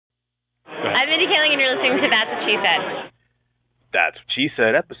I'm Mindy Kaling, and you're listening to That's What She Said. That's What She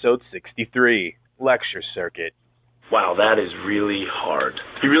Said, episode 63, Lecture Circuit. Wow, that is really hard.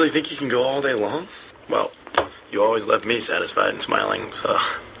 You really think you can go all day long? Well, you always left me satisfied and smiling, so...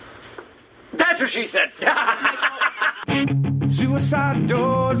 That's what she said! Suicide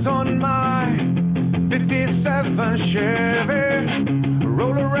doors on my 57 Chevy.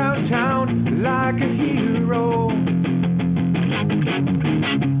 Roll around town like a hero.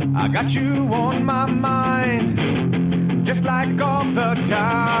 I got you on my mind, just like all the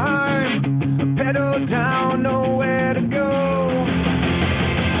time. Pedal down, nowhere to go.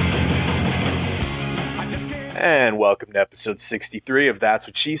 And welcome to episode 63 of That's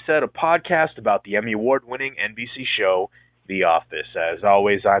What She Said, a podcast about the Emmy Award-winning NBC show, The Office. As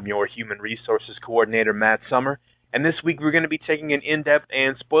always, I'm your Human Resources Coordinator, Matt Summer, and this week we're going to be taking an in-depth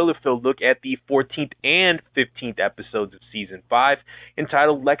and spoiler-filled look at the 14th and 15th episodes of Season 5,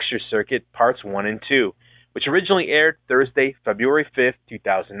 entitled Lecture Circuit, Parts 1 and 2, which originally aired Thursday, February 5th,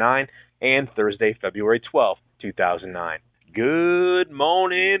 2009, and Thursday, February 12th, 2009. Good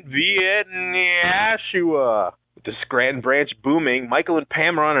morning, Vietnam. With the Scranton branch booming, Michael and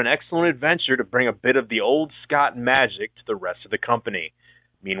Pam are on an excellent adventure to bring a bit of the old Scott magic to the rest of the company.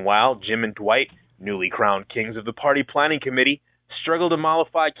 Meanwhile, Jim and Dwight, newly crowned kings of the party planning committee, struggle to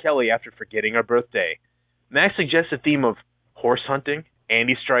mollify Kelly after forgetting her birthday. Max suggests a theme of horse hunting,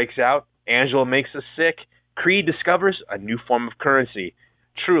 Andy strikes out, Angela makes us sick, Creed discovers a new form of currency.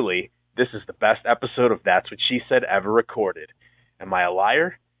 Truly, this is the best episode of That's What She Said ever recorded. Am I a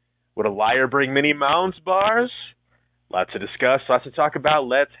liar? Would a liar bring many Mounds bars? Lots to discuss, lots to talk about.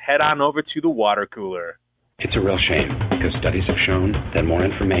 Let's head on over to the water cooler. It's a real shame, because studies have shown that more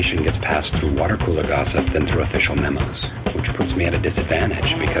information gets passed through water cooler gossip than through official memos, which puts me at a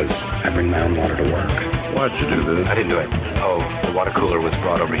disadvantage because I bring my own water to work. Why'd you do this? I didn't do it. Oh, the water cooler was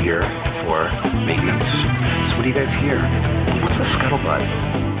brought over here for maintenance. So what do you guys hear? What's the scuttlebutt?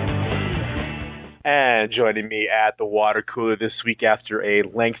 And joining me at the water cooler this week after a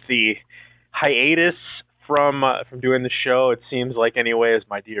lengthy hiatus from doing the show, it seems like anyway, is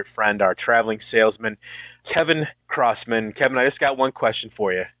my dear friend, our traveling salesman, Kevin Crossman. Kevin, I just got one question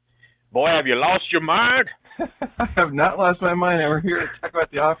for you. Boy, have you lost your mind? I have not lost my mind. We're here to talk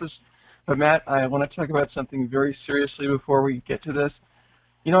about The Office. But, Matt, I want to talk about something very seriously before we get to this.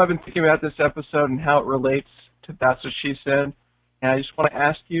 You know, I've been thinking about this episode and how it relates to That's What She Said. And I just want to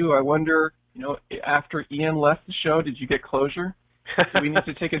ask you, I wonder, you know, after Ian left the show, did you get closure? Do we need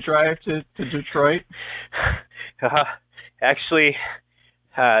to take a drive to Detroit? Actually,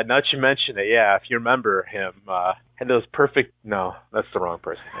 now that you mention it, yeah, if you remember him, had those perfect, no, that's the wrong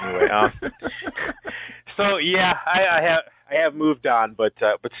person. Anyway, so yeah, I have moved on, but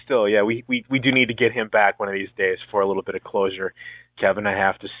still, yeah, we do need to get him back one of these days for a little bit of closure, Kevin, I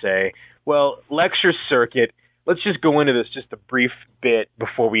have to say. Well, Lecture Circuit, let's just go into this just a brief bit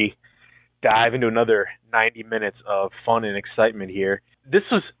before we dive into another 90 minutes of fun and excitement here. This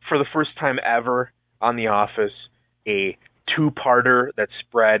was, for the first time ever on The Office, a two-parter that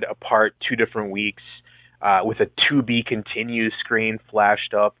spread apart 2 different weeks with a to be continued screen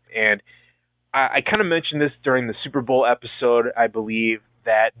flashed up. And I kind of mentioned this during the Super Bowl episode, I believe,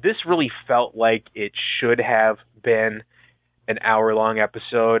 that this really felt like it should have been an hour-long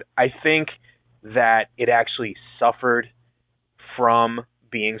episode. I think that it actually suffered from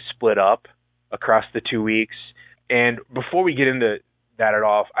being split up across the 2 weeks. And before we get into that at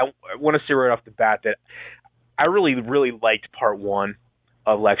all, I want to say right off the bat that I really, really liked part 1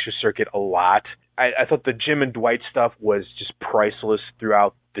 of Lecture Circuit a lot. I thought the Jim and Dwight stuff was just priceless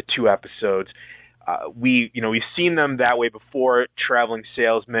throughout the 2 episodes. We've seen them that way before, traveling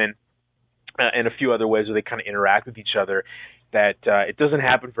salesmen, and a few other ways where they kind of interact with each other. That it doesn't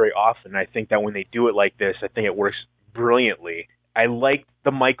happen very often. I think that when they do it like this, I think it works brilliantly. I liked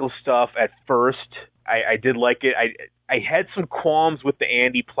the Michael stuff at first. I did like it. I had some qualms with the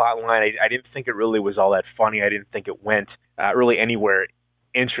Andy plot line. I didn't think it really was all that funny. I didn't think it went really anywhere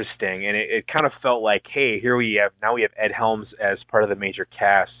interesting. And it kind of felt like, hey, here we have Ed Helms as part of the major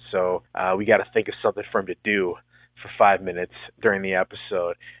cast. So we got to think of something for him to do for 5 minutes during the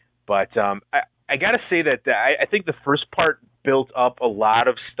episode. But I got to say that I think the first part built up a lot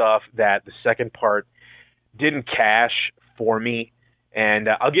of stuff that the second part didn't cash for me. And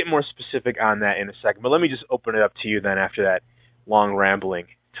I'll get more specific on that in a second. But let me just open it up to you then after that long rambling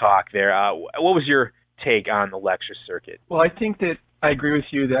talk there. What was your take on the Lecture Circuit? Well, I think that I agree with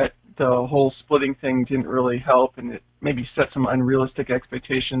you that the whole splitting thing didn't really help, and it maybe set some unrealistic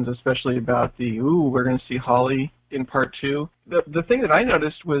expectations, especially about we're going to see Holly in part 2. The thing that I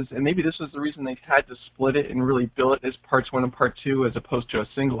noticed was, and maybe this was the reason they had to split it and really bill it as parts 1 and part 2 as opposed to a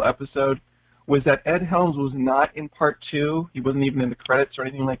single episode, was that Ed Helms was not in part 2. He wasn't even in the credits or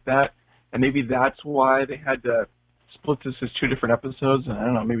anything like that. And maybe that's why they had to split this as 2 different episodes. I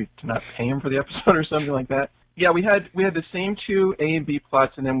don't know, maybe to not pay him for the episode or something like that. Yeah, we had the same 2 A and B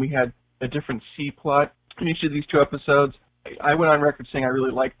plots, and then we had a different C plot in each of these 2 episodes. I went on record saying I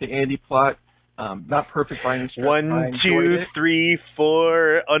really liked the Andy plot. Not perfect by any stretch. 1, 2, 3,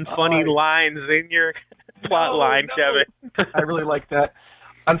 4 unfunny lines in your plot line, Kevin. I really like that.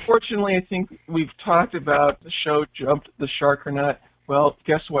 Unfortunately, I think we've talked about the show jumped the shark or not. Well,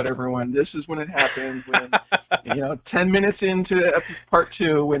 guess what, everyone? This is when it happened. When 10 minutes into part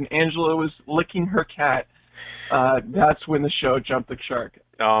 2, when Angela was licking her cat, that's when the show jumped the shark.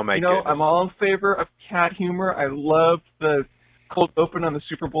 Oh my goodness. I'm all in favor of cat humor. I love the cold open on the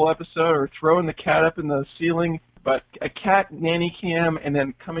Super Bowl episode, or throwing the cat up in the ceiling. But a cat nanny cam and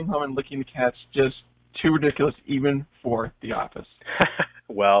then coming home and licking the cat's just too ridiculous, even for The Office.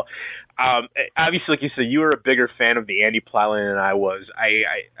 Well, obviously, like you said, you were a bigger fan of the Andy plotline than I was.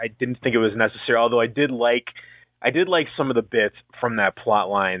 I didn't think it was necessary, although I did like some of the bits from that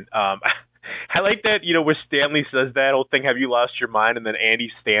plotline. I like that, where Stanley says that whole thing, "Have you lost your mind?" and then Andy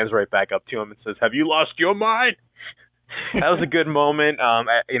stands right back up to him and says, "Have you lost your mind?" That was a good moment.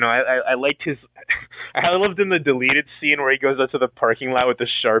 I liked his. I loved in the deleted scene where he goes out to the parking lot with the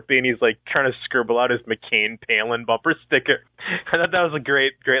Sharpie and he's like trying to scribble out his McCain Palin bumper sticker. I thought that was a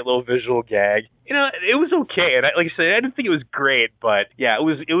great little visual gag. It was okay, and like I said, I didn't think it was great, but yeah, it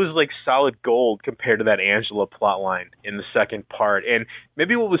was like solid gold compared to that Angela plotline in the second part. And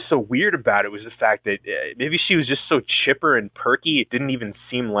maybe what was so weird about it was the fact that maybe she was just so chipper and perky. It didn't even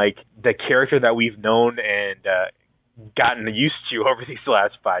seem like the character that we've known and gotten used to over these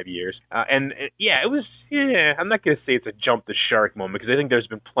last 5 years. And it was, I'm not going to say it's a jump the shark moment, because I think there's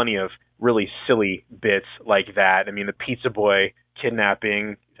been plenty of really silly bits like that. I mean, the Pizza Boy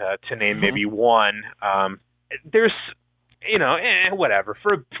kidnapping, to name maybe one. There's, whatever.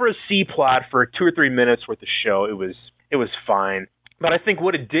 For a C plot, for 2 or 3 minutes worth of show, it was fine. But I think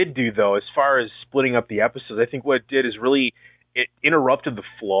what it did do, though, as far as splitting up the episodes, I think what it did is really, it interrupted the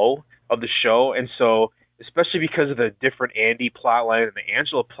flow of the show. And so, especially because of the different Andy plotline and the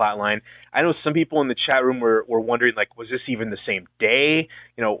Angela plotline, I know some people in the chat room were wondering, like, was this even the same day?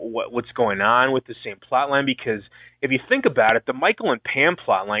 What's going on with the same plotline? Because if you think about it, the Michael and Pam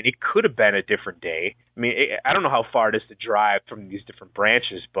plotline, it could have been a different day. I mean, I don't know how far it is to drive from these different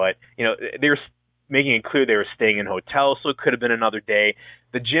branches, but, they were making it clear they were staying in hotels, so it could have been another day.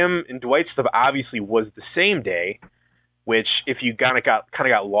 The Jim and Dwight stuff obviously was the same day, which if you kind of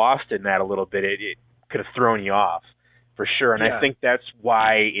got lost in that a little bit, it could have thrown you off for sure. And I think that's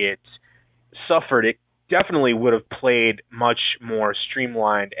why it suffered. It definitely would have played much more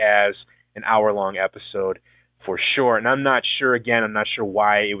streamlined as an hour-long episode for sure. And I'm not sure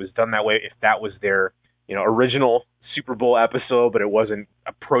why it was done that way, if that was their original Super Bowl episode, but it wasn't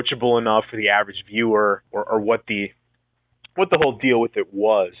approachable enough for the average viewer, or what the whole deal with it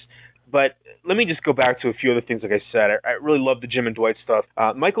was. But let me just go back to a few other things. Like I said, I really love the Jim and Dwight stuff.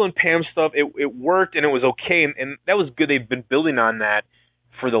 Michael and Pam stuff, it worked and it was okay, and that was good. They've been building on that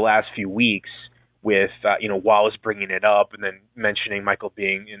for the last few weeks with Wallace bringing it up and then mentioning Michael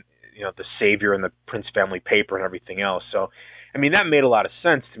being the savior in the Prince family paper and everything else. So, I mean, that made a lot of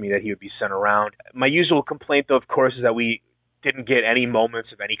sense to me that he would be sent around. My usual complaint, though, of course, is that we didn't get any moments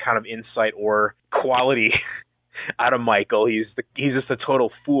of any kind of insight or quality out of Michael. He's just a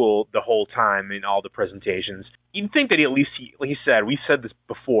total fool the whole time in all the presentations. You'd think that he, at least, like he said, we've said this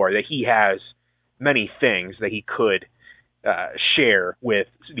before, that he has many things that he could share with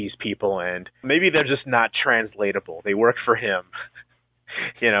these people, and maybe they're just not translatable. They work for him.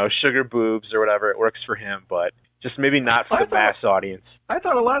 Sugar boobs or whatever, it works for him, but just maybe not for the mass audience. I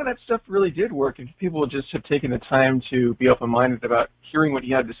thought a lot of that stuff really did work if people would just have taken the time to be open-minded about hearing what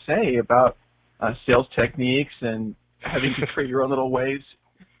he had to say about sales techniques and having to create your own little ways.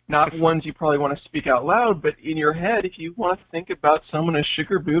 Not ones you probably want to speak out loud, but in your head, if you want to think about someone as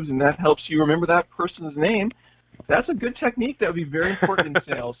sugar boobs and that helps you remember that person's name, that's a good technique that would be very important in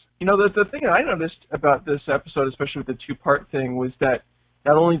sales. The thing that I noticed about this episode, especially with the two-part thing, was that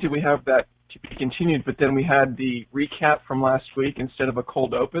not only did we have that to be continued, but then we had the recap from last week instead of a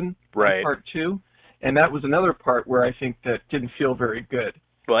cold open in part 2. And that was another part where I think that didn't feel very good.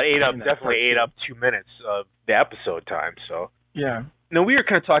 Well, it definitely ate up 2 minutes of the episode time. So yeah. No, we were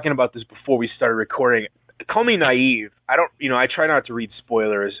kind of talking about this before we started recording. Call me naive. I try not to read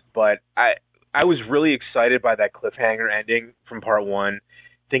spoilers, but I was really excited by that cliffhanger ending from part 1,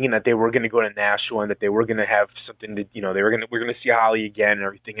 thinking that they were going to go to Nashua and that they were going to have something to, we're going to see Holly again and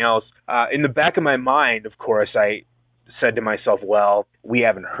everything else. In the back of my mind, of course, I said to myself, well, we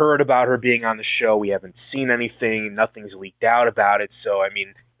haven't heard about her being on the show. We haven't seen anything. Nothing's leaked out about it. So, I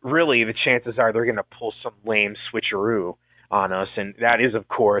mean, really, the chances are they're going to pull some lame switcheroo on us. And that is, of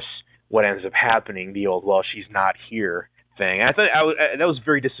course, what ends up happening, the old, well, she's not here thing. I thought that was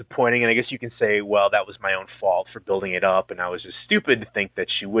very disappointing, and I guess you can say, well, that was my own fault for building it up, and I was just stupid to think that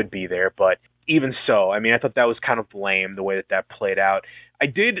she would be there. But even so, I mean, I thought that was kind of lame, the way that played out. I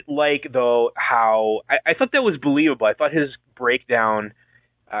did like, though, how I thought that was believable. I thought his breakdown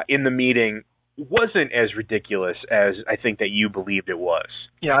in the meeting wasn't as ridiculous as I think that you believed it was.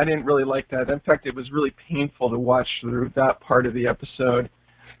 Yeah, I didn't really like that. In fact, it was really painful to watch through that part of the episode.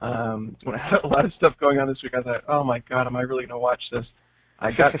 When I had a lot of stuff going on this week, I thought, oh my God, am I really going to watch this?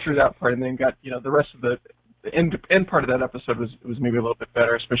 I got through that part and then got, the rest of the end part of that episode was maybe a little bit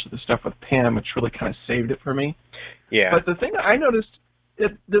better, especially the stuff with Pam, which really kind of saved it for me. Yeah. But the thing that I noticed,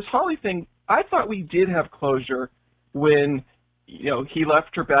 this Holly thing, I thought we did have closure when, he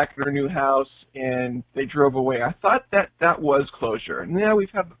left her back at her new house and they drove away. I thought that was closure. And now we've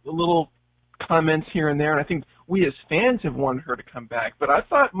had a little comments here and there, and I think we as fans have wanted her to come back, but I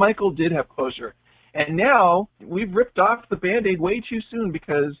thought Michael did have closure. And now we've ripped off the Band-Aid way too soon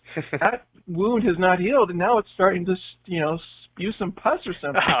because that wound has not healed, and now it's starting to, spew some pus or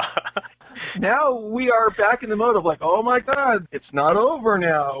something. Now we are back in the mode of like, oh my God, it's not over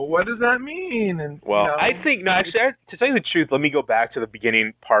now. What does that mean? And well, I think, no, actually, to tell you the truth, let me go back to the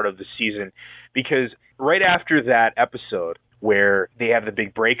beginning part of the season, because right after that episode where they have the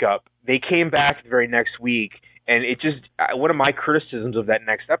big breakup, they came back the very next week, and it just, one of my criticisms of that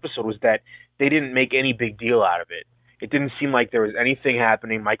next episode was that they didn't make any big deal out of it. It didn't seem like there was anything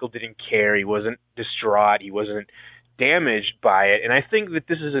happening. Michael didn't care. He wasn't distraught. He wasn't damaged by it. And I think that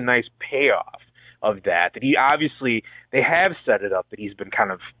this is a nice payoff of that he obviously, they have set it up that he's been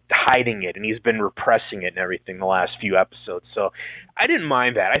kind of hiding it and he's been repressing it and everything the last few episodes. So I didn't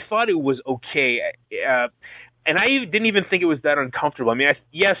mind that. I thought it was okay. And I didn't even think it was that uncomfortable. I mean,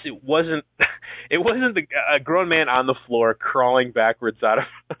 yes, it wasn't a grown man on the floor crawling backwards out of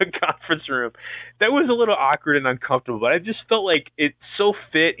a conference room. That was a little awkward and uncomfortable, but I just felt like it so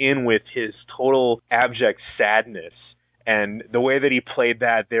fit in with his total abject sadness and the way that he played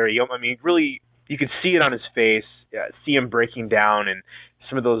that there. I mean, really, you could see it on his face, see him breaking down, and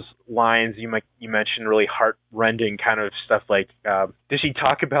some of those lines you mentioned, really heart-rending kind of stuff like, did she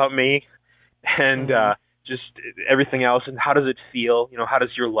talk about me? And just everything else, and how does it feel? How does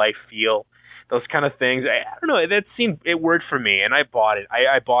your life feel? Those kind of things. I don't know. It worked for me, and I bought it.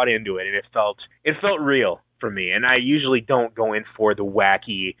 I bought into it, and it felt real for me. And I usually don't go in for the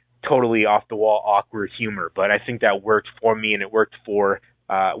wacky, totally off the wall, awkward humor, but I think that worked for me, and it worked for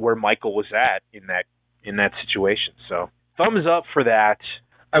where Michael was at in that situation. So thumbs up for that.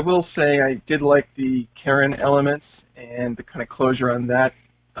 I will say I did like the Karen elements and the kind of closure on that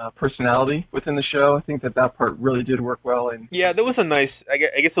personality within the show. I think that part really did work well. And yeah, that was a nice, I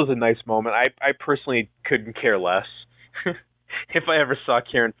guess it was a nice moment. I personally couldn't care less if I ever saw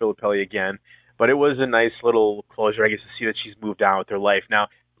Karen Filippelli again, but it was a nice little closure, I guess, to see that she's moved on with her life. Now,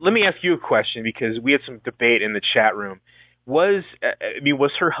 let me ask you a question, because we had some debate in the chat room. Was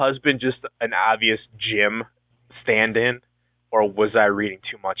her husband just an obvious Jim stand-in? Or was I reading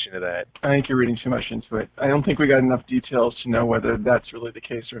too much into that? I think you're reading too much into it. I don't think we got enough details to know whether that's really the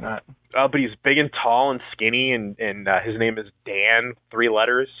case or not. But he's big and tall and skinny, and his name is Dan, 3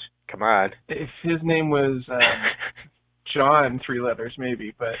 letters. Come on. If his name was John, 3 letters,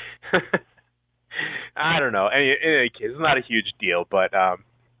 maybe, but... I don't know. In any case, it's not a huge deal, but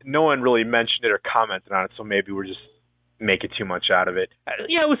no one really mentioned it or commented on it, so maybe we're just making too much out of it.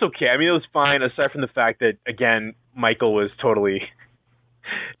 Yeah, it was okay. I mean, it was fine, aside from the fact that, again, Michael was totally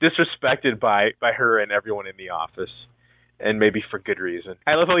disrespected by her and everyone in the office, and maybe for good reason.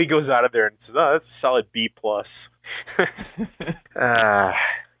 I love how he goes out of there and says, oh, that's a solid B+.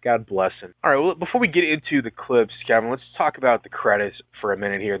 God bless him. All right, well, before we get into the clips, Kevin, let's talk about the credits for a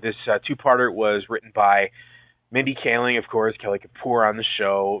minute here. This two-parter was written by Mindy Kaling, of course, Kelly Kapoor on the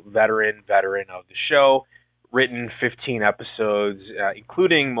show, veteran of the show, written 15 episodes,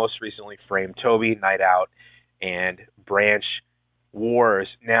 including most recently Frame Toby, Night Out, and Branch Wars.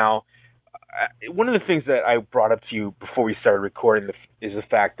 Now, one of the things that I brought up to you before we started recording is the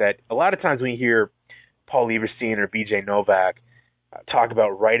fact that a lot of times when you hear Paul Lieberstein or BJ Novak talk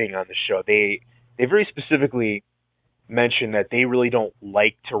about writing on the show, they very specifically mention that they really don't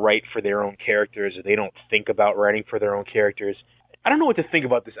like to write for their own characters, or they don't think about writing for their own characters. I don't know what to think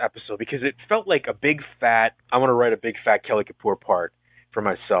about this episode, because it felt like I want to write a big fat Kelly Kapoor part for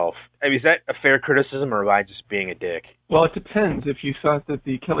myself. I mean, is that a fair criticism, or am I just being a dick? Well, it depends. If you thought that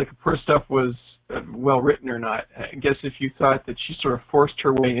the Kelly Kapoor stuff was well written or not. I guess if you thought that she sort of forced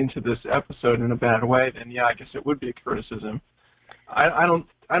her way into this episode in a bad way, then yeah, I guess it would be a criticism. I don't.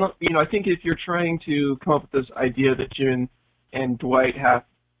 I think if you're trying to come up with this idea that Jim and Dwight have,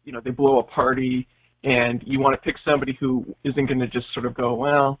 they blow a party, and you want to pick somebody who isn't going to just sort of go,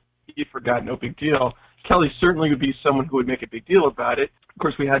 well, you forgot, no big deal. Kelly certainly would be someone who would make a big deal about it. Of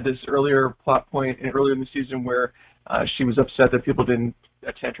course, we had this earlier plot point earlier in the season where she was upset that people didn't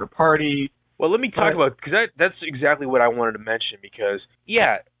attend her party. Well, let me talk about, because that's exactly what I wanted to mention, because,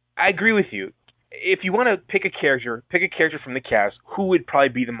 yeah, I agree with you. If you want to pick a character from the cast, who would probably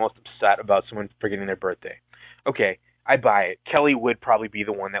be the most upset about someone forgetting their birthday? Okay, I buy it. Kelly would probably be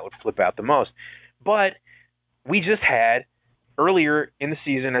the one that would flip out the most. But we just had, earlier in the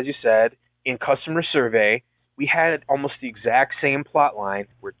season, as you said, in Customer Survey, we had almost the exact same plot line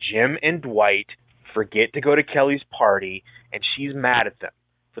where Jim and Dwight forget to go to Kelly's party, and she's mad at them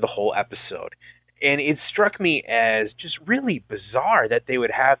for the whole episode. And it struck me as just really bizarre that they would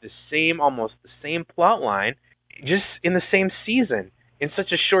have almost the same plot line just in the same season in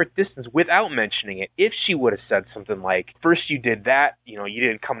such a short distance without mentioning it. If she would have said something like, first you did that, you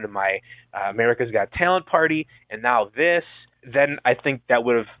didn't come to my America's Got Talent party, and now this, then I think that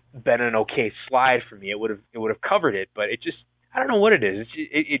would have been an okay slide for me. It would have covered it, but it just, I don't know what it is.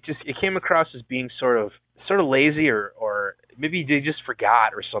 It came across as being sort of lazy, or maybe they just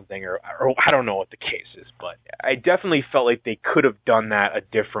forgot or something, or I don't know what the case is, but I definitely felt like they could have done that a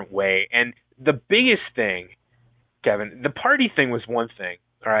different way. And the biggest thing, Kevin, the party thing was one thing,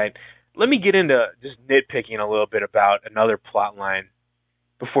 all right? Let me get into just nitpicking a little bit about another plot line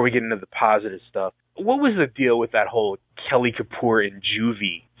before we get into the positive stuff. What was the deal with that whole Kelly Kapoor and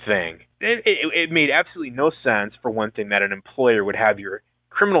Juvie thing? It made absolutely no sense, for one thing, that an employer would have your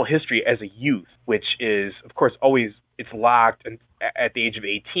criminal history as a youth, which is, of course, always, it's locked at the age of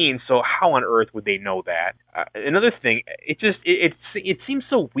 18, so how on earth would they know that? Another thing, it seems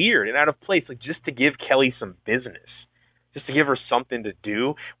so weird and out of place, like just to give Kelly some business, just to give her something to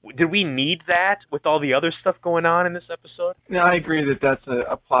do. Did we need that with all the other stuff going on in this episode? No, I agree that that's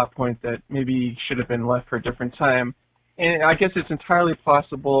a plot point that maybe should have been left for a different time. And I guess it's entirely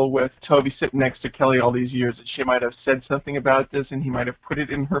possible with Toby sitting next to Kelly all these years that she might have said something about this and he might have put it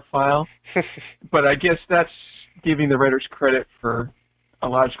in her file. But I guess that's giving the writers credit for a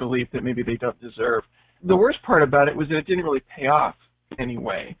logical leap that maybe they don't deserve. The worst part about it was that it didn't really pay off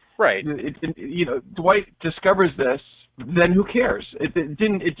anyway. Right. Dwight discovers this, then who cares? It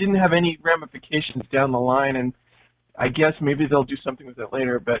didn't have any ramifications down the line, and I guess maybe they'll do something with it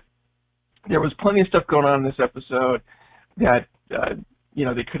later, but there was plenty of stuff going on in this episode that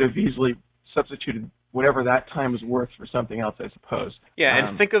they could have easily substituted whatever that time was worth for something else, I suppose. Yeah,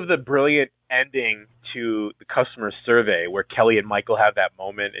 and think of the brilliant ending to the Customer Survey where Kelly and Michael have that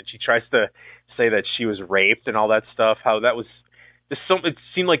moment, and she tries to say that she was raped and all that stuff. How that was just it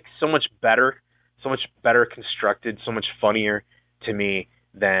seemed like so much better constructed, so much funnier to me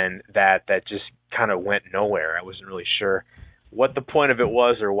than that just kind of went nowhere. I wasn't really sure what the point of it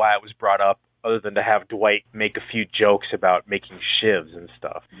was or why it was brought up, other than to have Dwight make a few jokes about making shivs and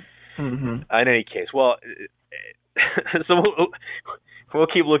stuff. Mm-hmm. In any case, well, so we'll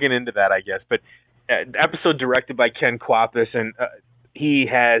keep looking into that, I guess. But episode directed by Ken Kwapis, and he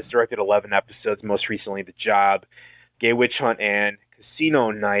has directed 11 episodes, most recently The Job, Gay Witch Hunt, and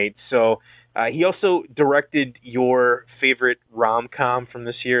Casino Night. So he also directed your favorite rom-com from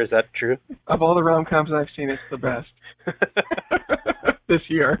this year. Is that true? Of all the rom-coms I've seen, it's the best. This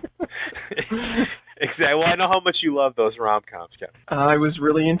year. Exactly. Well, I know how much you love those rom-coms, Kevin. I was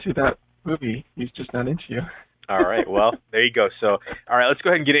really into that movie. He's just not into you. All right. Well, there you go. So, all right, let's go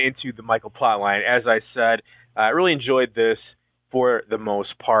ahead and get into the Michael plotline. As I said, I really enjoyed this for the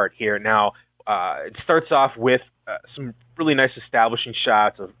most part here. Now, it starts off with some really nice establishing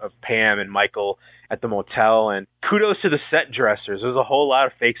shots of Pam and Michael at the motel, and kudos to the set dressers. There's a whole lot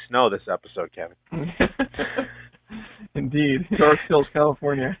of fake snow this episode, Kevin. Indeed. North Hills,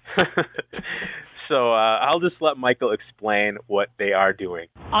 California. So I'll just let Michael explain what they are doing.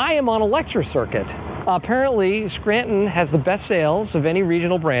 I am on a lecture circuit. Apparently, Scranton has the best sales of any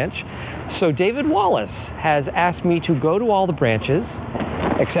regional branch, so David Wallace has asked me to go to all the branches,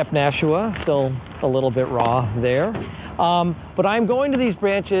 except Nashua, still a little bit raw there. But I'm going to these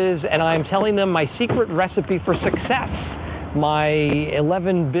branches, and I'm telling them my secret recipe for success, my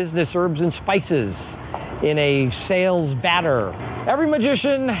 11 business herbs and spices in a sales batter. Every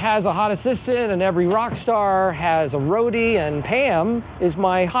magician has a hot assistant, and every rock star has a roadie, and Pam is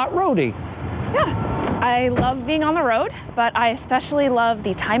my hot roadie. Yeah, I love being on the road, but I especially love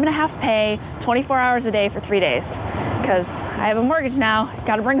the time and a half pay, 24 hours a day for 3 days, because I have a mortgage now.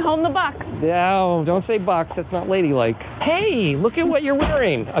 Got to bring home the bucks. No, don't say bucks. That's not ladylike. Hey, look at what you're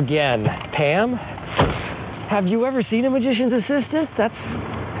wearing again, Pam. Have you ever seen a magician's assistant?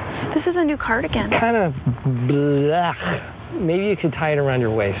 This is a new cardigan. Kind of blah. Maybe you could tie it around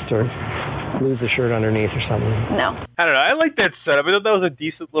your waist or lose the shirt underneath or something. No. I don't know. I like that setup. I thought that was a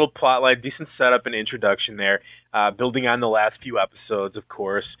decent little plot line, decent setup and introduction there, building on the last few episodes, of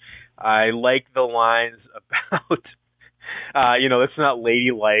course. I like the lines about, it's not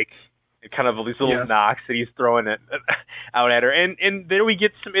ladylike, kind of these little knocks that he's throwing out at her. And there we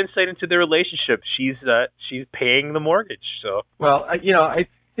get some insight into their relationship. She's paying the mortgage. So. Well, I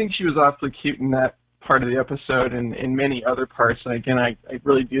think she was awfully cute in that part of the episode and in many other parts. And again, I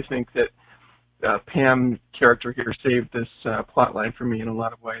really do think that Pam's character here saved this plot line for me in a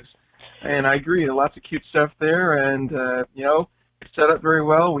lot of ways. And I agree, lots of cute stuff there, and, it's set up very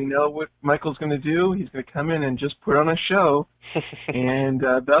well. We know what Michael's going to do. He's going to come in and just put on a show, and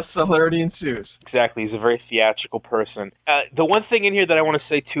thus hilarity ensues. Exactly. He's a very theatrical person. The one thing in here that I want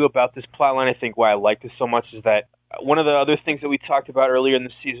to say, too, about this plot line, I think why I liked it so much is that one of the other things that we talked about earlier in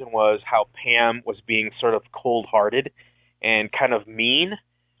the season was how Pam was being sort of cold-hearted and kind of mean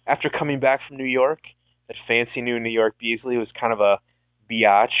after coming back from New York. That fancy new New York Beasley was kind of a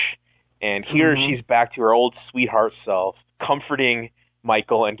biatch. And here she's back to her old sweetheart self, comforting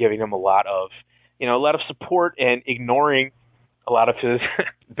Michael and giving him a lot of support and ignoring a lot of his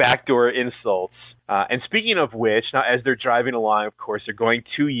backdoor insults. And speaking of which, now as they're driving along, of course, they're going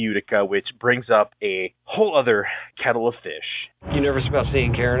to Utica, which brings up a whole other kettle of fish. You nervous about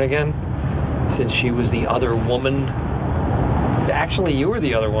seeing Karen again? Since she was the other woman? Actually, you were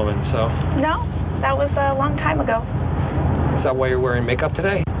the other woman, so... No, that was a long time ago. Is that why you're wearing makeup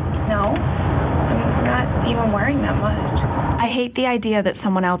today? No, I'm not even wearing that much. I hate the idea that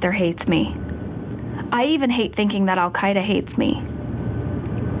someone out there hates me. I even hate thinking that Al-Qaeda hates me.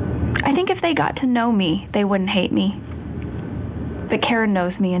 I think if they got to know me, they wouldn't hate me. But Karen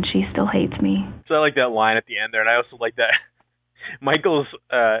knows me and she still hates me. So I like that line at the end there, and I also like that Michael's,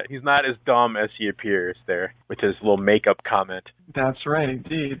 he's not as dumb as he appears there, with his little makeup comment. That's right,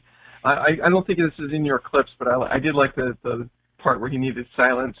 indeed. I don't think this is in your clips, but I did like the part where he needed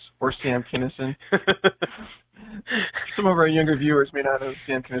silence or Sam Kinison. Some of our younger viewers may not know who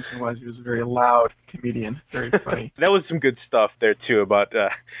Sam Kinison was. He was a very loud comedian, very funny. That was some good stuff there, too, about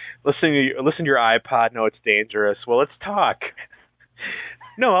listen to your iPod, no, it's dangerous. Well, let's talk.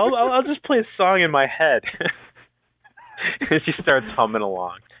 No, I'll just play a song in my head. And she starts humming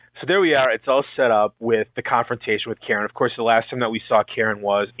along. So there we are. It's all set up with the confrontation with Karen. Of course, the last time that we saw Karen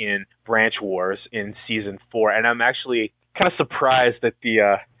was in Branch Wars in Season 4. And I'm actually kind of surprised that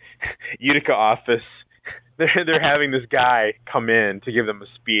the Utica office, they're having this guy come in to give them a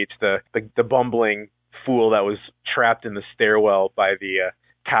speech, the bumbling fool that was trapped in the stairwell by the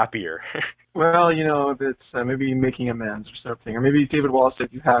copier. Well, that's maybe making amends or something. Or maybe David Wallace said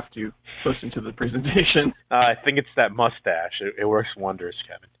you have to listen to the presentation. I think it's that mustache. It works wonders,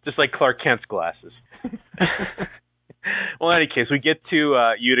 Kevin. Just like Clark Kent's glasses. Well, in any case, we get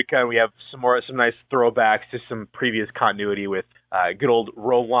to Utica, and we have some nice throwbacks to some previous continuity with good old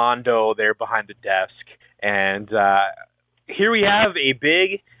Rolando there behind the desk. And here we have a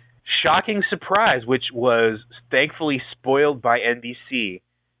big, shocking surprise, which was thankfully spoiled by NBC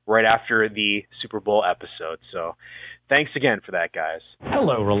right after the Super Bowl episode. So thanks again for that, guys.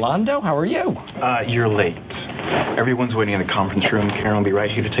 Hello, Rolando. How are you? You're late. Everyone's waiting in the conference room. Karen will be right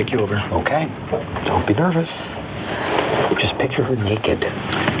here to take you over. Okay. Don't be nervous. Just picture her naked.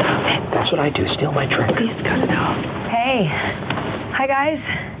 That's what I do. Steal my trick. Please cut it out. Hey. Hi, guys.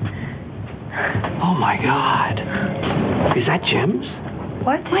 Oh, my God. Is that Jim's?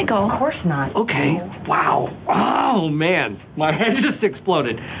 What? Michael. Of course not. Okay. Wow. Oh, man. My head just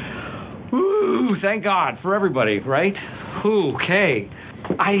exploded. Ooh, thank God for everybody, right? Okay.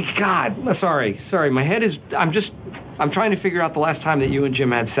 Sorry. My head is, I'm trying to figure out the last time that you and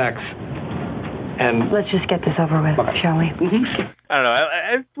Jim had sex. And let's just get this over with, shall we? I don't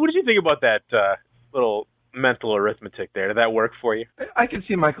know. What did you think about that little mental arithmetic there? Did that work for you? I could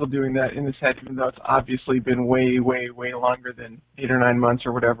see Michael doing that in his head, even though it's obviously been way, way, way longer than 8 or 9 months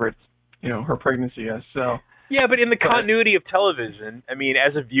or whatever it's, her pregnancy is. So. Yeah, but in the continuity of television, I mean,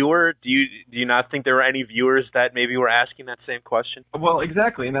 as a viewer, do you not think there were any viewers that maybe were asking that same question? Well,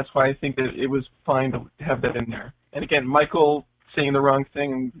 exactly, and that's why I think that it was fine to have that in there. And again, Michael saying the wrong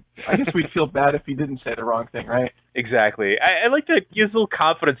thing, I guess we'd feel bad if he didn't say the wrong thing, right? Exactly. I like to use a little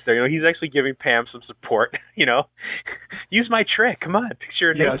confidence there. He's actually giving Pam some support, Use my trick. Come on, picture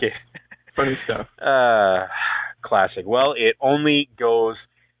her naked. Funny stuff. Classic. Well, it only goes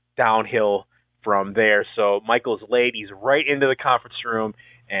downhill from there. So Michael's late. He's right into the conference room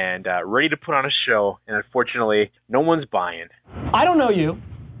and ready to put on a show. And unfortunately, no one's buying. I don't know you,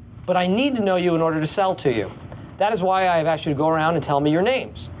 but I need to know you in order to sell to you. That is why I have asked you to go around and tell me your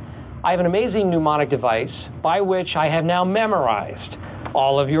names. I have an amazing mnemonic device by which I have now memorized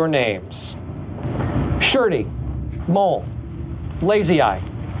all of your names. Shirty, Mole, Lazy Eye,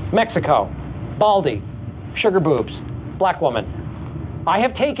 Mexico, Baldy, Sugar Boobs, Black Woman. I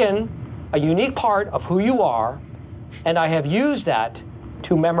have taken a unique part of who you are, and I have used that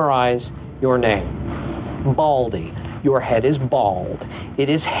to memorize your name. Baldy. Your head is bald. It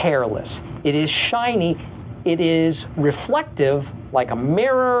is hairless. It is shiny. It is reflective like a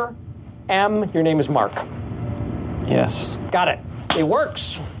mirror. M, your name is Mark. Yes. Got it. It works.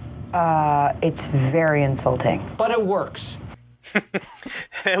 It's very insulting. But it works.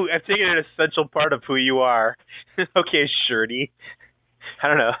 I've taken an essential part of who you are. Okay, Shirty. I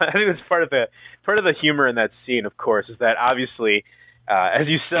don't know. I think that's part of the humor in that scene, of course, is that obviously, as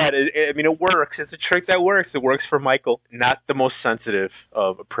you said, it works. It's a trick that works. It works for Michael. Not the most sensitive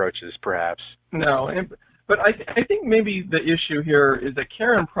of approaches, perhaps. No, but I think maybe the issue here is that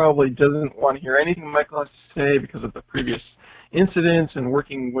Karen probably doesn't want to hear anything Michael has to say because of the previous incidents and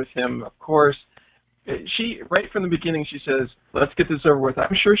working with him, of course. She, right from the beginning, she says, let's get this over with.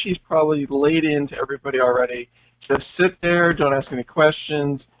 I'm sure she's probably laid into everybody already. Just sit there, don't ask any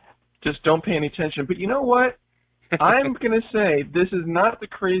questions, just don't pay any attention. But you know what? I'm going to say this is not the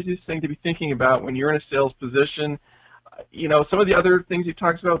craziest thing to be thinking about when you're in a sales position. Some of the other things he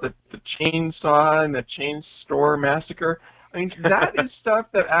talks about, the chainsaw and the chain store massacre, I mean, that is stuff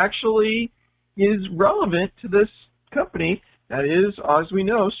that actually is relevant to this company that is, as we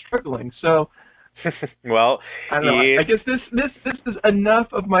know, struggling. So, well, I don't know. I guess this is enough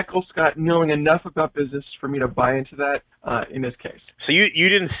of Michael Scott knowing enough about business for me to buy into that in this case. So you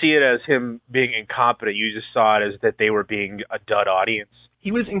didn't see it as him being incompetent. You just saw it as that they were being a dud audience.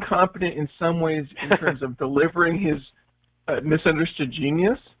 He was incompetent in some ways in terms of delivering his misunderstood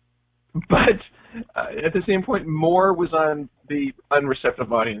genius, but at the same point, more was on the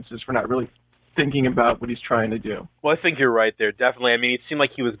unreceptive audiences for not really thinking about what he's trying to do. Well, I think you're right there, definitely. I mean, it seemed like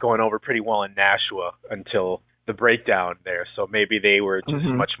he was going over pretty well in Nashua until the breakdown there, so maybe they were just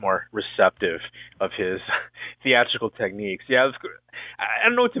much more receptive of his theatrical techniques. Yeah, I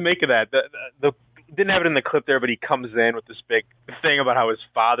don't know what to make of that. The didn't have it in the clip there, but he comes in with this big thing about how his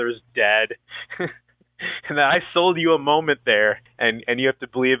father's dead. And then I sold you a moment there, and you have to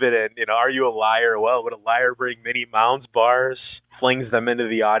believe it, and, are you a liar? Well, would a liar bring Minnie Mounds bars? Flings them into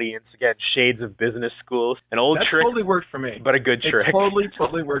the audience. Again, shades of business schools. An old trick. That totally worked for me. But a good trick. It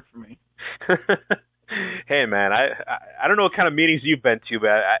totally worked for me. Hey, man, I don't know what kind of meetings you've been to,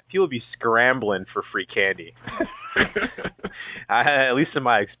 but people would be scrambling for free candy. At least in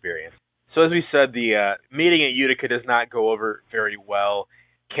my experience. So as we said, the meeting at Utica does not go over very well.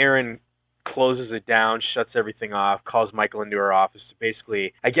 Karen closes it down, shuts everything off, calls Michael into her office to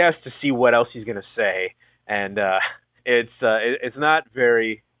basically, I guess, to see what else he's going to say. And it's not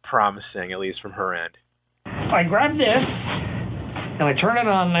very promising, at least from her end. I grab this, and I turn it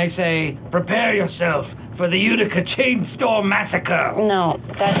on, and I say, prepare yourself for the Utica Chain Store Massacre. No,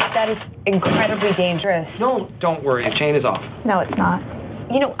 that is incredibly dangerous. No, don't worry, the chain is off. No, it's not.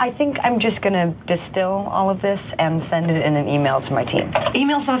 I think I'm just going to distill all of this and send it in an email to my team.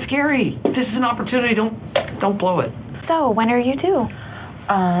 Email's not scary. This is an opportunity. Don't blow it. So, when are you due?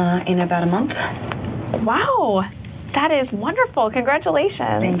 In about a month. Wow, that is wonderful.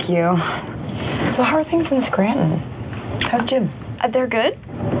 Congratulations. Thank you. So how are things in Scranton? How's Jim? They're good.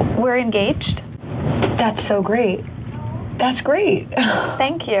 We're engaged. That's so great. That's great.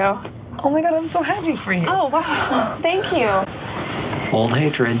 Thank you. Oh my God, I'm so happy for you. Oh, wow. Thank you. Old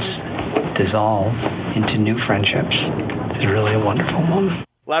hatreds dissolve into new friendships. It's really a wonderful moment.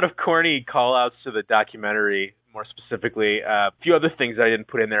 A lot of corny call-outs to the documentary, more specifically. A few other things I didn't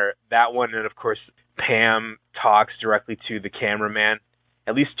put in there. That one, and of course, Pam talks directly to the cameraman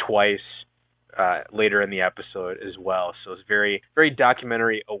at least twice later in the episode as well. So it's very, very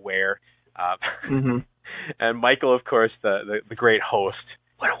documentary aware. And Michael, of course, the great host.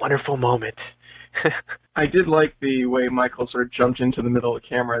 What a wonderful moment. I did like the way Michael sort of jumped into the middle of the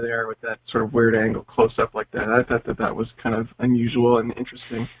camera there with that sort of weird angle close-up like that. I thought that was kind of unusual and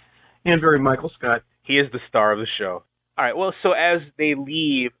interesting and very Michael Scott. He is the star of the show. All right, well, so as they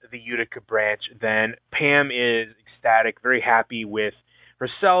leave the Utica branch, then Pam is ecstatic, very happy with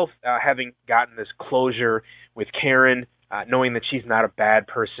herself, having gotten this closure with Karen, knowing that she's not a bad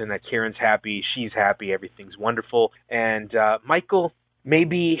person, that Karen's happy, she's happy, everything's wonderful. And Michael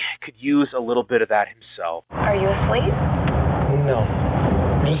maybe could use a little bit of that himself. Are you asleep? No.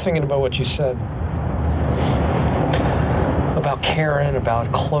 I'm just thinking about what you said. About Karen, about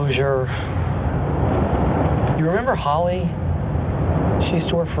closure. You remember Holly? She used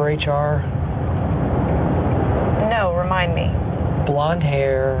to work for HR. No, remind me. Blonde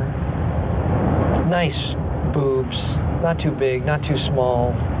hair. Nice boobs. Not too big, not too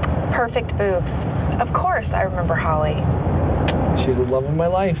small. Perfect boobs. Of course, I remember Holly. She's the love of my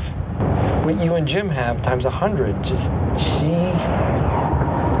life. What you and Jim have times 100.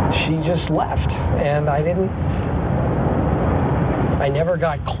 She just left, and I never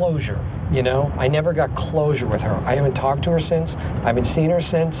got closure. You know, I never got closure with her. I haven't talked to her since. I haven't seen her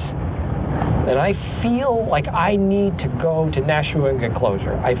since. And I feel like I need to go to Nashua and get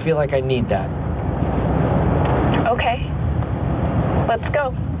closure. I feel like I need that. Okay. Let's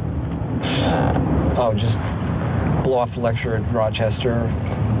go. Oh, just blow off the lecture at Rochester.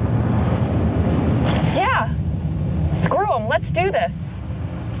 Yeah. Screw them. Let's do this.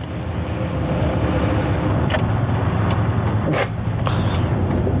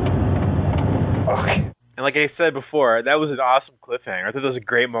 And like I said before, that was an awesome cliffhanger. I thought that was a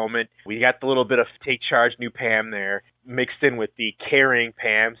great moment. We got the little bit of take charge new Pam there mixed in with the caring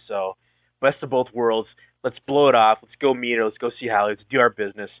Pam. So best of both worlds. Let's blow it off. Let's go meet her. Let's go see Holly. Let's do our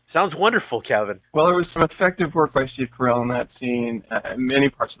business. Sounds wonderful, Kevin. Well, there was some effective work by Steve Carell in that scene, many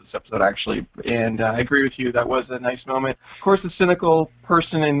parts of this episode, actually. And I agree with you. That was a nice moment. Of course, the cynical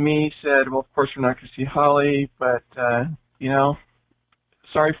person in me said, well, of course, we're not going to see Holly. But,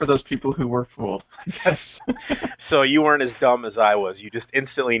 sorry for those people who were fooled, I guess. So you weren't as dumb as I was. You just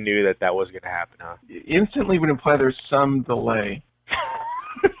instantly knew that was going to happen, huh? Instantly would imply there's some delay.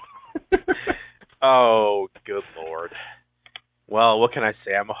 Oh, good Lord. Well, what can I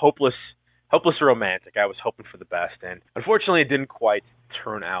say? I'm a hopeless romantic. I was hoping for the best, and unfortunately it didn't quite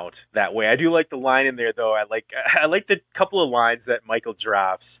turn out that way. I do like the line in there, though. I like the couple of lines that Michael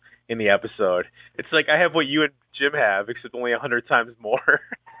drops in the episode. It's like, I have what you and Jim have, except only 100 times more.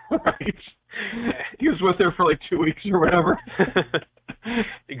 Right. He was with her for like 2 weeks or whatever.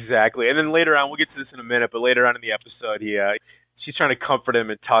 Exactly. And then later on, we'll get to this in a minute, but later on in the episode, she's trying to comfort him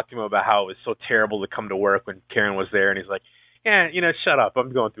and talk to him about how it was so terrible to come to work when Karen was there, and he's like, yeah, shut up.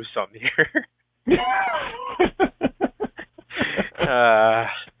 I'm going through something here.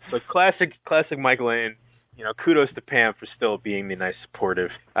 So classic Michael, and kudos to Pam for still being the nice,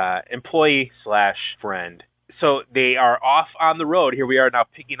 supportive employee/friend. So they are off on the road. Here we are now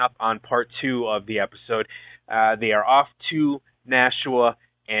picking up on part 2 of the episode. They are off to Nashua,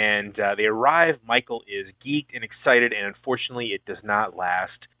 and they arrive. Michael is geeked and excited, and unfortunately it does not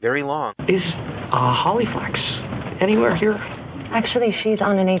last very long. Is Holly Flex anywhere here? Actually, she's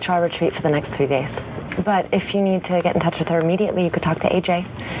on an HR retreat for the next 3 days. But if you need to get in touch with her immediately, you could talk to AJ.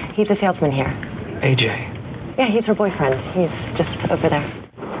 He's a salesman here. AJ? Yeah, he's her boyfriend. He's just over there.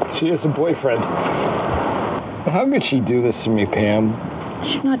 She has a boyfriend. How could she do this to me, Pam?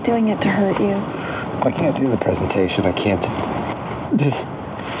 She's not doing it to hurt you. I can't do the presentation. I can't.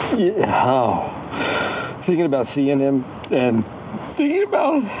 How? Thinking about seeing him and thinking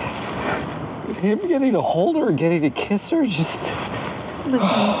about him getting to hold her and getting to kiss her, just...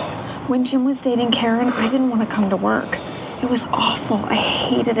 Listen, when Jim was dating Karen, I didn't want to come to work. It was awful. I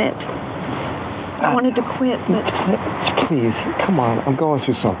hated it. I wanted to quit, but... Please, come on. I'm going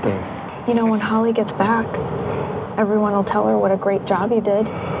through something. When Holly gets back, everyone will tell her what a great job you did,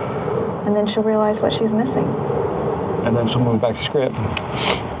 and then she'll realize what she's missing. And then she'll move back to Scranton,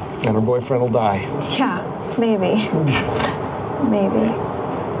 and her boyfriend will die. Yeah, maybe. Maybe.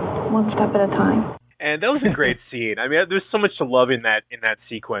 One step at a time. And that was a great scene. I mean, there's so much to love in that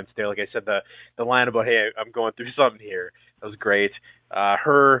sequence there. Like I said, the line about, hey, I'm going through something here, that was great.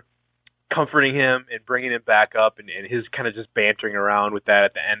 Her comforting him and bringing him back up, and his kind of just bantering around with that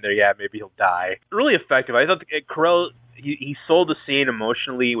at the end there. Yeah, maybe he'll die. Really effective. I thought Carell, he sold the scene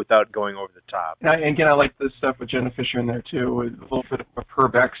emotionally without going over the top. And again, I like the stuff with Jenna Fisher in there too, with a little bit of her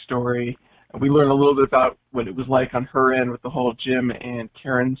backstory. We learn a little bit about what it was like on her end with the whole Jim and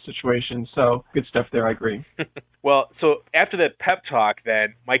Karen situation. So good stuff there. I agree. Well, so after that pep talk,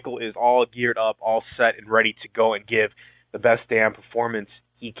 then Michael is all geared up, all set, and ready to go and give the best damn performance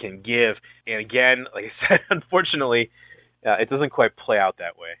he can give. And again, like I said, unfortunately, it doesn't quite play out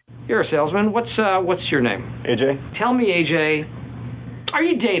that way. You're a salesman. What's your name? AJ? Tell me, AJ, are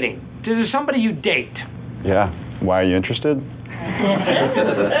you dating? Is there somebody you date? Yeah. Why are you interested?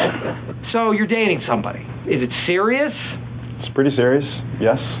 So you're dating somebody. Is it serious? It's pretty serious,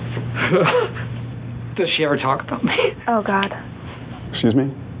 yes. Does she ever talk about me? Oh, God. Excuse me?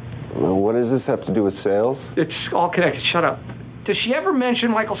 Well, what does this have to do with sales? It's all connected. Shut up. Does she ever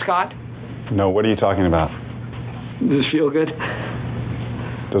mention Michael Scott? No, what are you talking about? Does this feel good?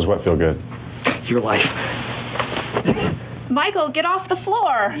 Does what feel good? Your life. Michael, get off the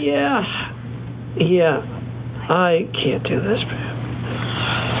floor. Yeah. I can't do this, Pam.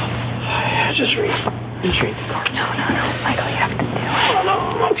 Just read the card. No. Michael, you have to do it. Oh, no.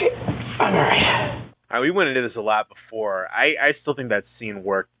 Okay. I'm all right. We went into this a lot before. I still think that scene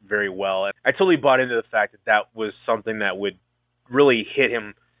worked very well. I totally bought into the fact that was something that would really hit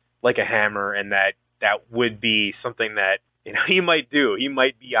him like a hammer, and that would be something that he might do. He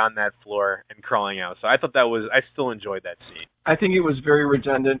might be on that floor and crawling out. So I still enjoyed that scene. I think it was very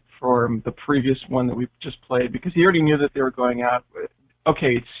redundant from the previous one that we just played, because he already knew that they were going out.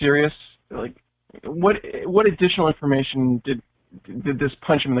 Okay, it's serious. Like, what additional information did this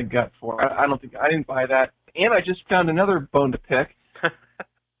punch him in the gut for? I didn't buy that. And I just found another bone to pick.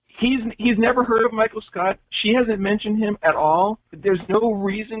 He's never heard of Michael Scott. She hasn't mentioned him at all. There's no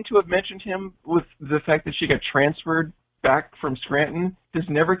reason to have mentioned him with the fact that she got transferred back from Scranton. This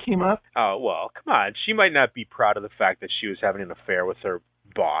never came up. Oh, well, come on. She might not be proud of the fact that she was having an affair with her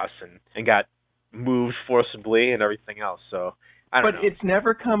boss and got moved forcibly and everything else. So I don't know. But it's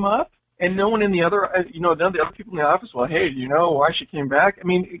never come up. And no one in the other, none of the other people in the office, well, hey, do you know why she came back? I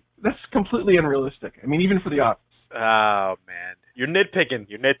mean, that's completely unrealistic. I mean, even for the office. Oh, man. You're nitpicking,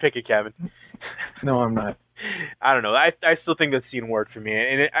 Kevin. No, I'm not. I don't know. I still think that scene worked for me.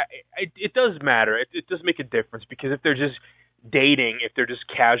 And it does matter. It does make a difference, because if they're just dating, if they're just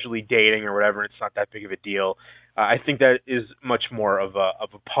casually dating or whatever, it's not that big of a deal. I think that is much more of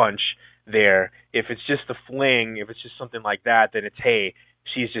a punch there. If it's just a fling, if it's just something like that, then it's, hey,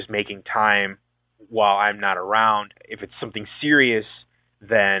 she's just making time while I'm not around. If it's something serious,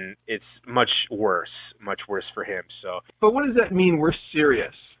 then it's much worse for him. So, but what does that mean, we're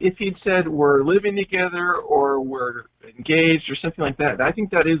serious? If he'd said we're living together or we're engaged or something like that, I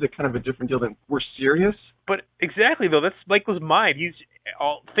think that is a kind of a different deal than we're serious. But exactly, though, that's Michael's mind.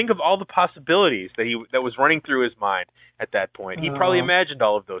 Think of all the possibilities that was running through his mind at that point. He probably imagined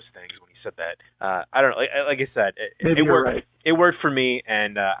all of those things when he said that. I don't know. Like I said, it worked. Right. It worked for me,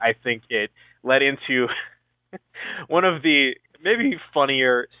 and I think it led into one of the maybe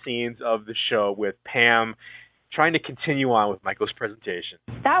funnier scenes of the show, with Pam trying to continue on with Michael's presentation.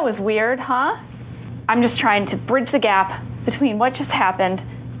 That was weird, huh? I'm just trying to bridge the gap between what just happened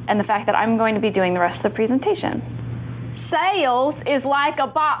and the fact that I'm going to be doing the rest of the presentation. Sales is like a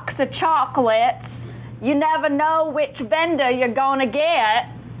box of chocolates. You never know which vendor you're going to get.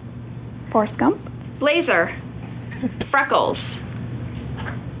 Forrest Gump? Blazer. Freckles.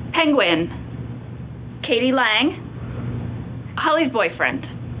 Penguin. Katie Lang. Holly's boyfriend.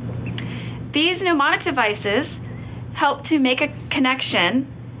 These mnemonic devices help to make a connection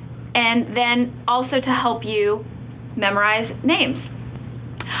and then also to help you memorize names.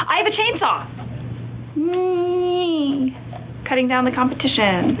 I have a chainsaw. Cutting down the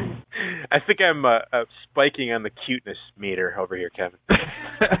competition. I think I'm spiking on the cuteness meter over here, Kevin.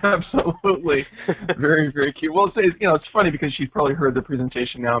 Absolutely. Very, very cute. Well, it's funny because she's probably heard the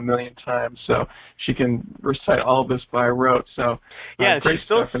presentation now a million times, so she can recite all of this by rote. So yeah, great she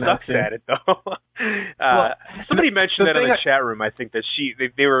still sucks at it, though. Somebody mentioned that in the chat room. I think that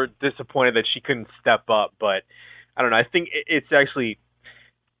they were disappointed that she couldn't step up, but I don't know. I think it's actually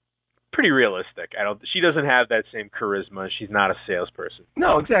pretty realistic. She doesn't have that same charisma. She's not a salesperson.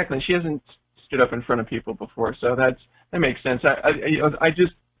 No, exactly. She hasn't stood up in front of people before, so that makes sense. I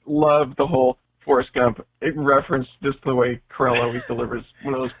just love the whole Forrest Gump reference, just the way Carell always delivers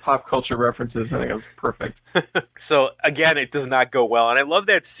one of those pop culture references. I think it was perfect. So again, it does not go well, and I love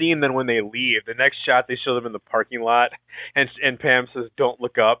that scene. Then when they leave, the next shot they show them in the parking lot, and Pam says, "Don't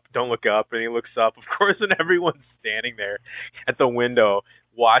look up, don't look up," and he looks up, of course, and everyone's standing there at the window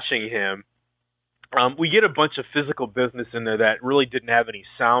watching him. We get a bunch of physical business in there that really didn't have any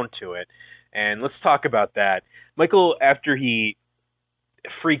sound to it, and let's talk about that. Michael, after he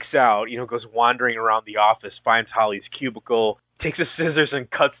freaks out, goes wandering around the office, finds Holly's cubicle, takes the scissors and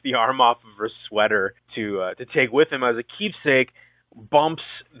cuts the arm off of her sweater to take with him as a keepsake, bumps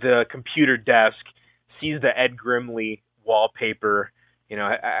the computer desk, sees the Ed Grimley wallpaper.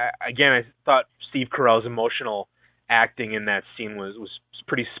 I thought Steve Carell's emotional acting in that scene was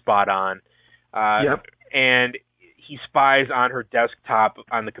pretty spot on. Yep. And he spies on her desktop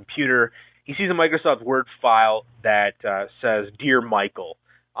on the computer. He sees a Microsoft Word file that says "Dear Michael"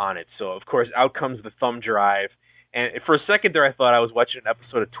 on it. So, of course, out comes the thumb drive. And for a second there, I thought I was watching an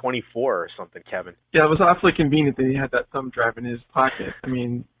episode of 24 or something, Kevin. Yeah, it was awfully convenient that he had that thumb drive in his pocket. I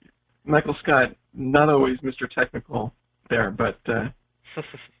mean, Michael Scott, not always Mr. Technical there, but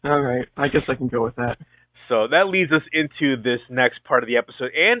all right. I guess I can go with that. So that leads us into this next part of the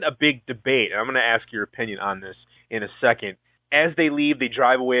episode and a big debate. I'm going to ask your opinion on this in a second. as they leave, they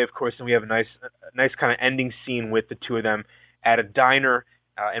drive away, of course, and we have a nice kind of ending scene with the two of them at a diner,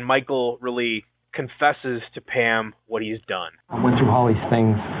 and Michael really confesses to Pam what he's done. I went through Holly's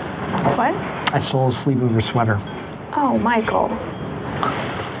things. What? I stole a sleepover sweater. Oh, Michael.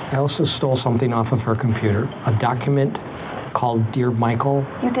 I also stole something off of her computer, a document called Dear Michael.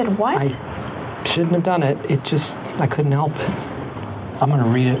 You did what? I shouldn't have done it. I couldn't help it. I'm going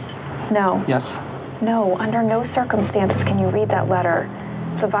to read it. No. Yes? No, under no circumstances can you read that letter.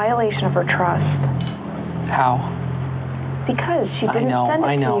 It's a violation of her trust. How? Because she didn't send it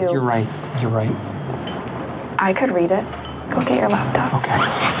to you. I know. You're right. I could read it. Go get your laptop. Okay.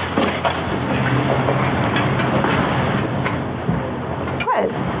 What?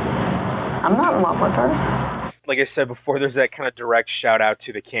 I'm not in love with her. Like I said before, there's that kind of direct shout out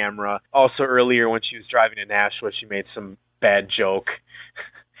to the camera. Also earlier when she was driving to Nashua, she made some bad joke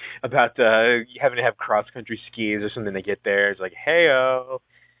about having to have cross-country skis or something to get there. It's like, hey-o,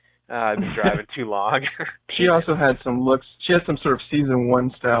 I've been driving too long. She also had some looks. She had some sort of season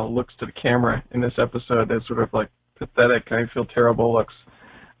 1 style looks to the camera in this episode that sort of like pathetic, I feel terrible looks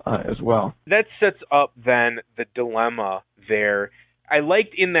as well. That sets up then the dilemma there. I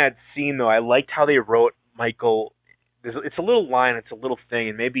liked in that scene, though, I liked how they wrote Michael. It's a little line, it's a little thing,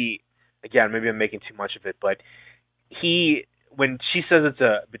 and maybe I'm making too much of it, but when she says it's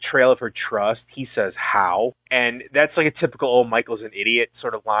a betrayal of her trust, he says, how? And that's like a typical, oh, Michael's an idiot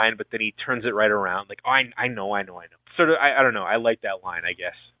sort of line, but then he turns it right around. Like, oh, I know. Sort of, I don't know. I like that line, I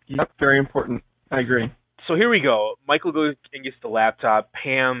guess. Yep, very important. I agree. So here we go. Michael goes and gets the laptop.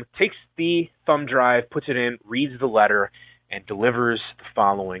 Pam takes the thumb drive, puts it in, reads the letter, and delivers the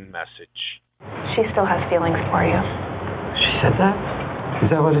following message. She still has feelings for you. She said that? Is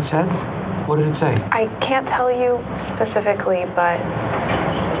that what it said? What did it say? I can't tell you specifically, but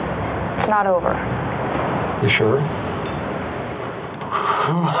it's not over. You sure?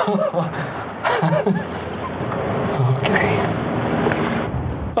 Okay.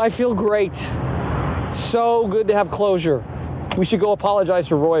 I feel great. So good to have closure. We should go apologize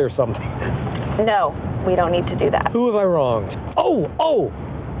to Roy or something. No, we don't need to do that. Who have I wronged? Oh!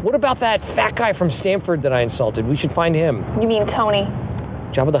 What about that fat guy from Stanford that I insulted? We should find him. You mean Tony?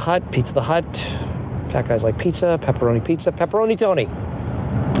 Jabba the Hutt, Pizza the Hut. Fat guys like pizza, pepperoni Tony.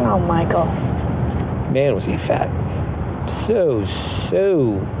 Oh, Michael. Man, was he fat. So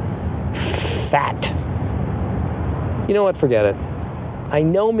fat. You know what? Forget it. I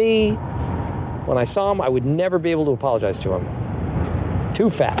know me. When I saw him, I would never be able to apologize to him.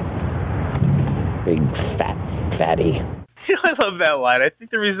 Too fat. Big fatty. I love that line. I think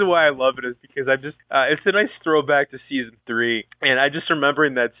the reason why I love it is because it's a nice throwback to season 3, and I just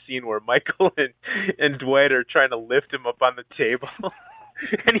remembering that scene where Michael and Dwight are trying to lift him up on the table,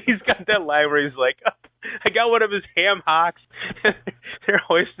 and he's got that line where he's like, oh, I got one of his ham hocks. They're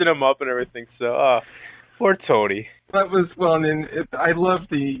hoisting him up and everything. So, poor Tony. That was I love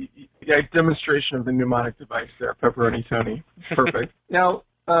the demonstration of the mnemonic device there, Pepperoni Tony. Perfect. Now,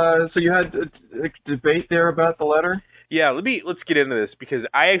 so you had a debate there about the letter. Yeah, let's get into this because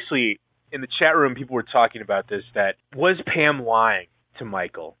I actually, in the chat room, people were talking about this, that was Pam lying to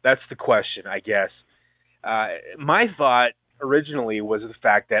Michael? That's the question, I guess. My thought originally was the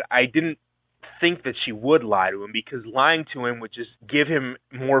fact that I didn't think that she would lie to him because lying to him would just give him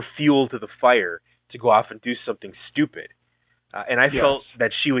more fuel to the fire to go off and do something stupid. And I felt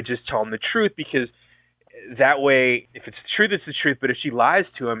that she would just tell him the truth because that way, if it's the truth, it's the truth. But if she lies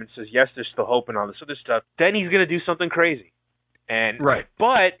to him and says, yes, there's still hope and all this other stuff, then he's going to do something crazy. And right.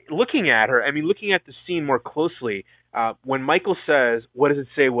 But looking at her, looking at the scene more closely, when Michael says, what does it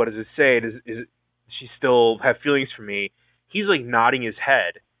say? What does it say? Does she still have feelings for me? He's like nodding his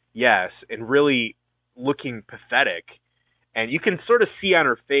head, yes, and really looking pathetic. And you can sort of see on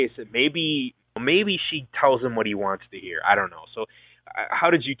her face that maybe she tells him what he wants to hear. I don't know. So how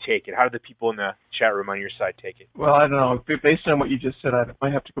did you take it? How did the people in the chat room on your side take it? Well, I don't know. Based on what you just said, I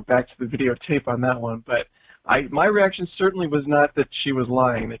might have to go back to the videotape on that one. But my reaction certainly was not that she was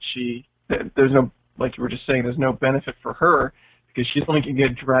lying, that there's no, like you were just saying, there's no benefit for her because she's only going to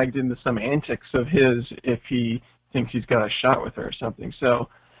get dragged into some antics of his if he thinks he's got a shot with her or something. So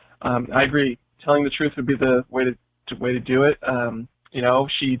I agree. Telling the truth would be the way to do it.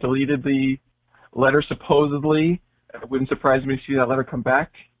 She deleted the letter supposedly. It wouldn't surprise me to see that letter come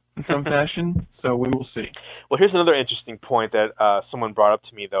back in some fashion, so we will see. Well, here's another interesting point that someone brought up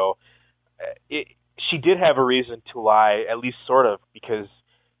to me, though. She did have a reason to lie, at least sort of, because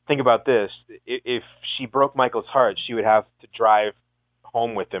think about this. If she broke Michael's heart, she would have to drive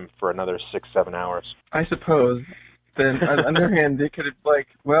home with him for another 6-7 hours. I suppose. then on the other hand, they could have like,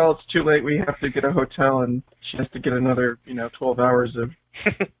 well, it's too late. We have to get a hotel, and she has to get another, 12 hours of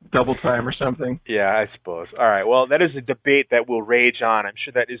double time or something. Yeah, I suppose. All right. Well, that is a debate that will rage on. I'm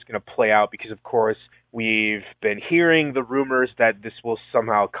sure that is going to play out because, of course, we've been hearing the rumors that this will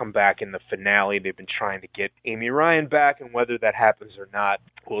somehow come back in the finale. They've been trying to get Amy Ryan back, and whether that happens or not,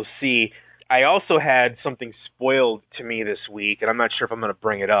 we'll see. I also had something spoiled to me this week, and I'm not sure if I'm going to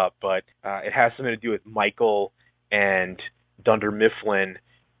bring it up, but it has something to do with Michael and Dunder Mifflin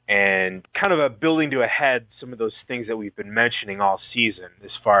and kind of a building to a head some of those things that we've been mentioning all season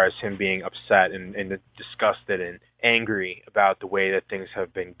as far as him being upset and disgusted and angry about the way that things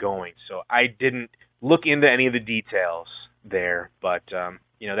have been going. So I didn't look into any of the details there, but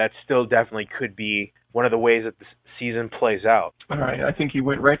that still definitely could be one of the ways that the season plays out. All right, I think you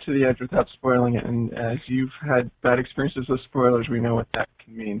went right to the edge without spoiling it, and as you've had bad experiences with spoilers, we know what that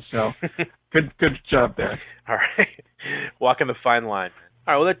can mean. So, good job there. All right, walking the fine line.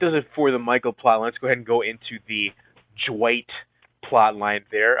 All right, well, that does it for the Michael plot line. Let's go ahead and go into the Dwight plot line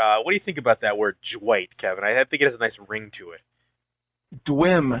there. What do you think about that word, Dwight, Kevin? I think it has a nice ring to it.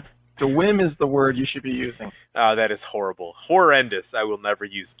 Dwim. Dwim is the word you should be using. Oh, that is horrible. Horrendous. I will never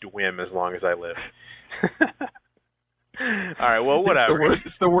use Dwim as long as I live. All right, well, whatever.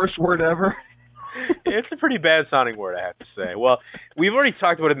 It's the worst word ever. It's a pretty bad sounding word, I have to say. Well, we've already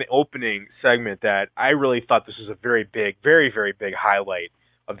talked about in the opening segment that I really thought this was a very big, very, very big highlight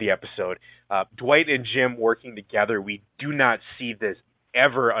of the episode. Dwight and Jim working together, we do not see this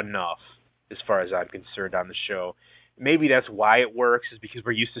ever enough as far as I'm concerned on the show. Maybe that's why it works, is because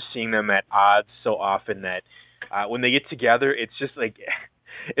we're used to seeing them at odds so often that when they get together, it's just like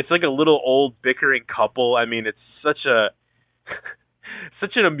it's like a little old bickering couple. I mean, it's such an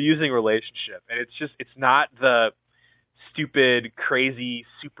amusing relationship, and it's not the stupid, crazy,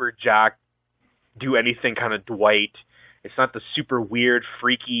 super jock, do anything kind of Dwight. It's not the super weird,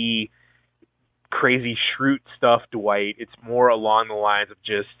 freaky, crazy shroot stuff Dwight. It's more along the lines of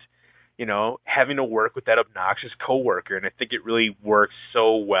just, having to work with that obnoxious coworker, and I think it really works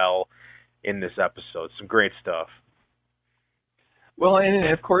so well in this episode. Some great stuff. Well,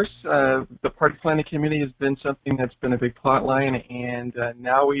 and of course, the party planning committee has been something that's been a big plot line, and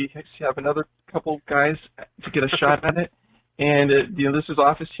now we have another couple guys to get a shot at it. And this is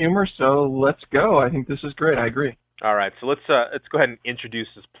office humor, so let's go. I think this is great. I agree. All right, so let's go ahead and introduce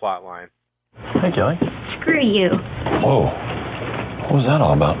this plot line. Hey, Kelly. Screw you. Whoa. What was that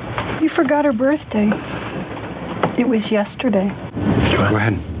all about? You forgot her birthday. It was yesterday. Go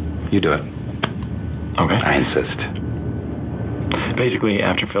ahead. You do it. Okay. I insist. Basically,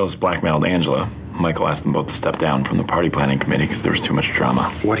 after Phyllis blackmailed Angela, Michael asked them both to step down from the party planning committee because there was too much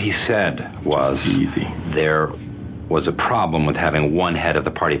drama. What he said was there was a problem with having one head of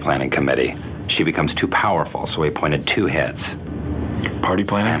the party planning committee. She becomes too powerful, so he appointed two heads. Party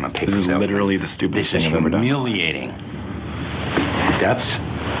planning? This is literally the stupidest thing I've ever done. This is humiliating. That's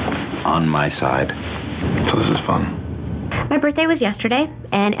on my side. So this is fun. My birthday was yesterday,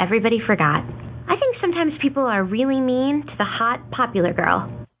 and everybody forgot. I think sometimes people are really mean to the hot, popular girl.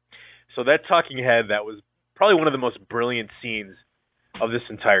 So that talking head, that was probably one of the most brilliant scenes of this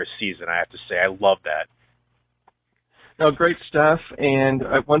entire season, I have to say. I love that. No, great stuff, and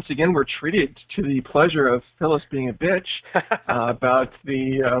once again, we're treated to the pleasure of Phyllis being a bitch about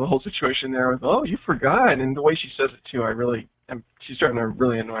the whole situation there with, you forgot, and the way she says it, too, she's starting to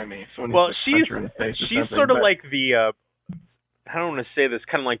really annoy me. So when she's her in the face she's sort of like the, I don't want to say this,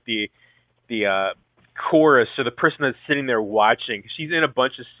 kind of like the chorus, or the person that's sitting there watching. She's in a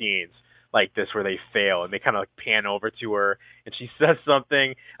bunch of scenes like this where they fail, and they kind of like pan over to her, and she says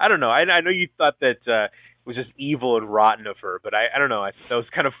something. I don't know. I know you thought that it was just evil and rotten of her, but I don't know. I thought that was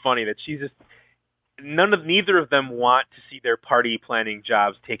kind of funny that she's just neither of them want to see their party planning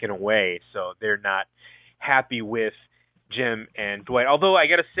jobs taken away, so they're not happy with Jim and Dwight. Although I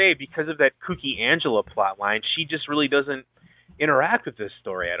got to say, because of that kooky Angela plotline, she just really doesn't interact with this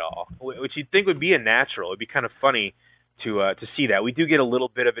story at all, which you'd think would be a natural. It'd be kind of funny to see that. We do get a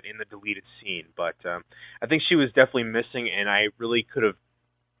little bit of it in the deleted scene, but I think she was definitely missing, and I really could have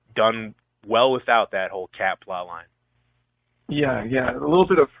done well without that whole cat plot line. Yeah, a little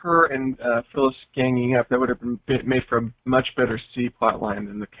bit of her and Phyllis ganging up, that would have been made for a much better C plot line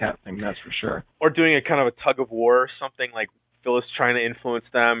than the cat thing, that's for sure. Or doing a kind of a tug of war or something, like Phyllis trying to influence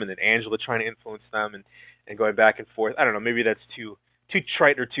them and then Angela trying to influence them and going back and forth. I don't know, maybe that's too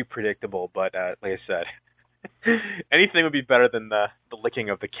trite or too predictable, but like I said, anything would be better than the licking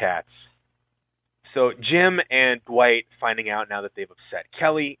of the cats. So Jim and Dwight, finding out now that they've upset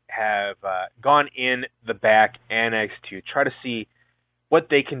Kelly, have gone in the back annex to try to see what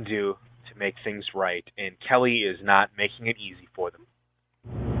they can do to make things right, and Kelly is not making it easy for them.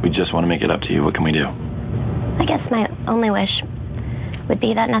 We just want to make it up to you. What can we do? I guess my only wish would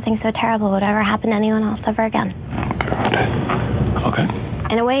be that nothing so terrible would ever happen to anyone else ever again. Okay.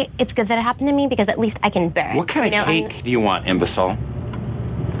 In a way, it's good that it happened to me because at least I can bear it. What kind of cake do you want, imbecile?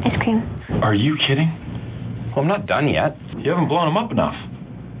 Ice cream. Are you kidding? Well, I'm not done yet. You haven't blown them up enough.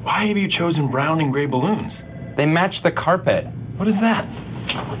 Why have you chosen brown and gray balloons? They match the carpet. What is that?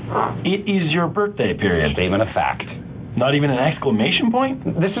 It is your birthday period. Statement of fact. Not even an exclamation point?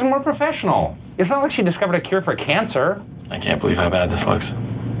 This is more professional. It's not like she discovered a cure for cancer. I can't believe how bad this looks.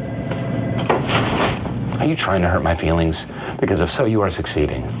 Are you trying to hurt my feelings? Because if so, you are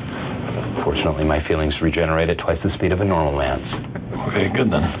succeeding. Fortunately, my feelings regenerate at twice the speed of a normal man's. Okay, good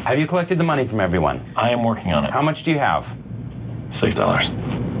then. Have you collected the money from everyone? I am working on it. How much do you have? $6.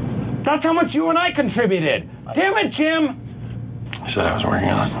 That's how much you and I contributed. Damn it, Jim! I said I was working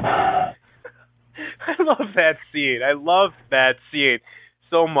on it. I love that scene. I love that scene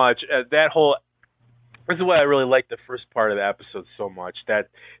so much. That whole... This is why I really liked the first part of the episode so much. That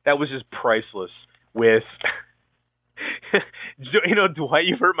was just priceless with... Dwight,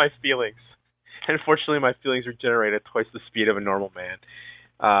 you've hurt my feelings. Unfortunately, my feelings are generated at twice the speed of a normal man.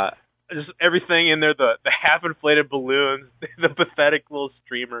 Just everything in there, the half-inflated balloons, the pathetic little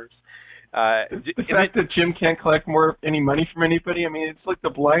streamers. The fact that Jim can't collect any money from anybody, I mean, it's like the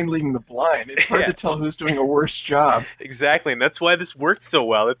blind leading the blind. It's hard to tell who's doing a worse job. Exactly, and that's why this worked so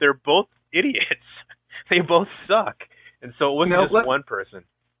well, that they're both idiots. They both suck. And so it wasn't just one person.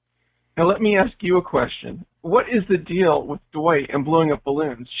 Now let me ask you a question. What is the deal with Dwight and blowing up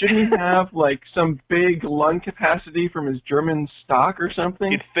balloons? Shouldn't he have, like, some big lung capacity from his German stock or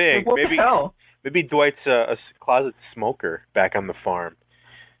something? You'd think. Like, what the hell? Maybe Dwight's a closet smoker back on the farm.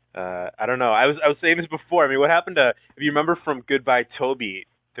 I don't know. I was saying this before. I mean, what happened to, if you remember from Goodbye Toby,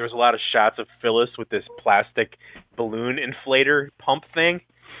 there was a lot of shots of Phyllis with this plastic balloon inflator pump thing.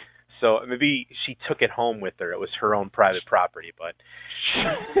 So maybe she took it home with her. It was her own private property, but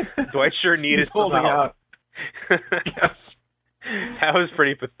Dwight sure needed some help. Out. Yes. That was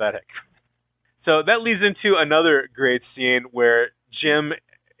pretty pathetic. So that leads into another great scene where Jim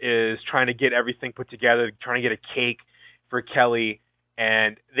is trying to get everything put together, trying to get a cake for Kelly,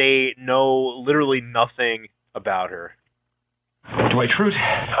 and they know literally nothing about her. Dwight Schrute?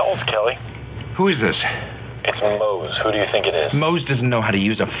 How old's Kelly? Who is this? It's Mose. Who do you think it is? Mose doesn't know how to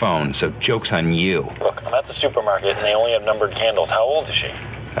use a phone, so joke's on you. Look, I'm at the supermarket and they only have numbered candles. How old is she?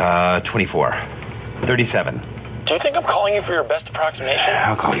 24. 37. Do you think I'm calling you for your best approximation?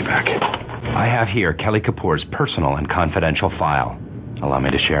 I'll call you back. I have here Kelly Kapoor's personal and confidential file. Allow me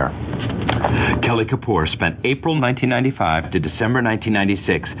to share. Kelly Kapoor spent April 1995 to December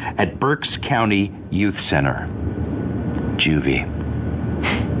 1996 at Berks County Youth Center, juvie.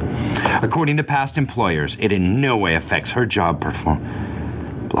 According to past employers, it in no way affects her job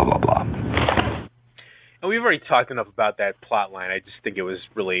performance. Blah, blah, blah. And we've already talked enough about that plot line. I just think it was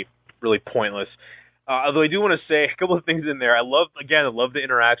really, really pointless. Although I do want to say a couple of things in there. I love the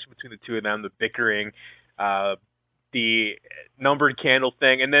interaction between the two of them, the bickering, the numbered candle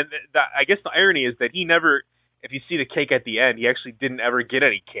thing. And then I guess the irony is that he never, if you see the cake at the end, he actually didn't ever get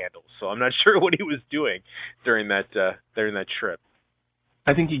any candles. So I'm not sure what he was doing during that trip.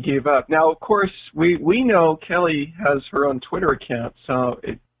 I think he gave up. Now, of course, we know Kelly has her own Twitter account, so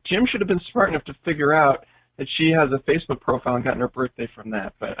Jim should have been smart enough to figure out that she has a Facebook profile and gotten her birthday from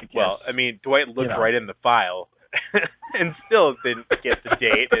that. But I guess, well, I mean, Dwight looked right in the file and still didn't get the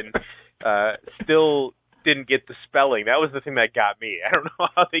date and still didn't get the spelling. That was the thing that got me. I don't know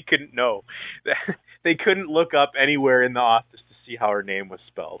how they couldn't know. They couldn't look up anywhere in the office to see how her name was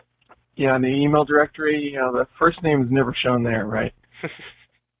spelled. Yeah, in the email directory, the first name is never shown there, right?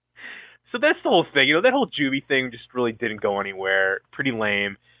 So that's the whole thing. That whole juvie thing just really didn't go anywhere. Pretty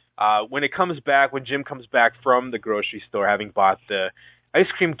lame. When Jim comes back from the grocery store, having bought the ice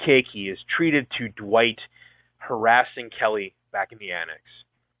cream cake, he is treated to Dwight harassing Kelly back in the annex.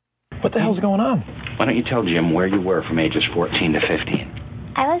 What the hell's going on? Why don't you tell Jim where you were from ages 14 to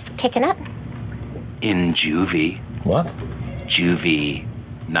 15? I was kicking up. In juvie. What?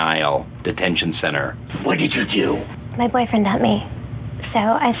 Juvenile Detention Center. What did you do? My boyfriend dumped me, so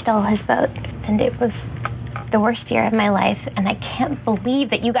I stole his boat, and it was the worst year of my life, and I can't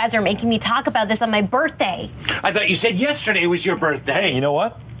believe that you guys are making me talk about this on my birthday. I thought you said yesterday was your birthday. You know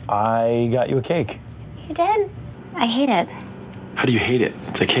what? I got you a cake. You did? I hate it. How do you hate it?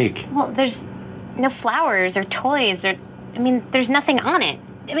 It's a cake. Well, there's no flowers or toys there's nothing on it.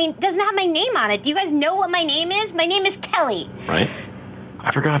 It doesn't have my name on it. Do you guys know what my name is? My name is Kelly. Right.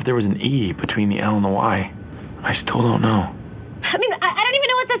 I forgot if there was an E between the L and the Y. I still don't know. I don't even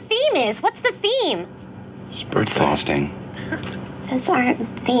know what the theme is. What's the theme? It's bird frosting. Those aren't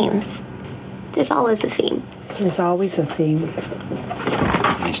themes. There's always a theme. There's always a theme.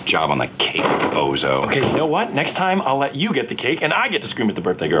 Nice job on the cake, bozo. Okay, you know what? Next time I'll let you get the cake and I get to scream at the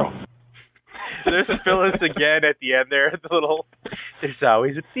birthday girl. There's Phyllis again at the end there. The little, there's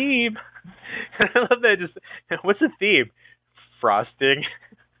always a theme. I love that. Just, what's the theme? Frosting.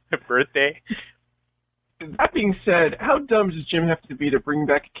 Birthday. That being said, how dumb does Jim have to be to bring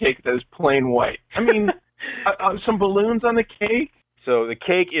back a cake that is plain white? I mean, some balloons on the cake? So the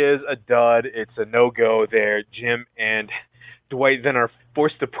cake is a dud. It's a no-go there. Jim and Dwight then are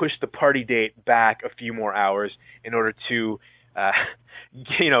forced to push the party date back a few more hours in order to,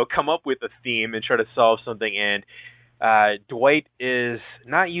 come up with a theme and try to solve something. And Dwight is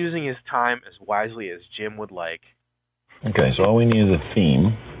not using his time as wisely as Jim would like. Okay, so all we need is a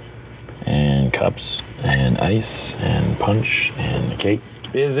theme, and cups, and ice, and punch, and cake.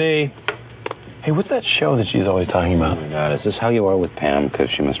 Busy. Hey, what's that show that she's always talking about? Oh, my God, is this how you are with Pam?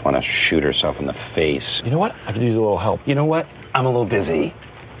 Because she must want to shoot herself in the face. You know what? I could use a little help. You know what? I'm a little busy.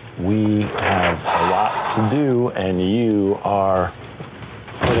 We have a lot to do, and you are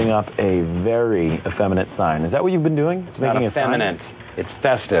putting up a very effeminate sign. Is that what you've been doing? It's not effeminate. It's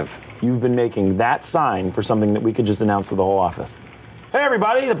festive. You've been making that sign for something that we could just announce to the whole office. Hey,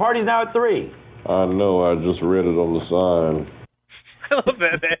 everybody, the party's now at 3. I know, I just read it on the sign. I love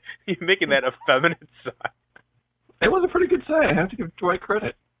that. You're making that effeminate sign. It was a pretty good sign. I have to give Dwight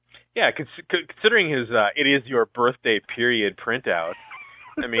credit. Yeah, considering his "It is your birthday" period printout,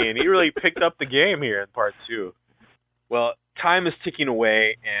 I mean, he really picked up the game here in part 2. Well, time is ticking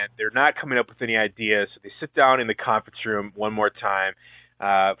away, and they're not coming up with any ideas, so they sit down in the conference room one more time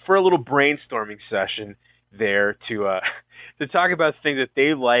for a little brainstorming session there to talk about things that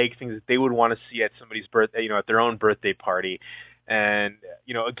they like, things that they would want to see at somebody's birthday, at their own birthday party. And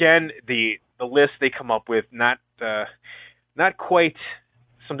again, the list they come up with not quite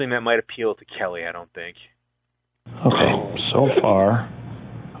something that might appeal to Kelly, I don't think. Okay, so far,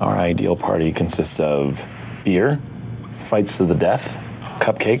 our ideal party consists of beer, fights to the death,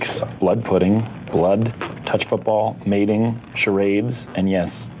 cupcakes, blood pudding, blood, touch football, mating, charades, and yes,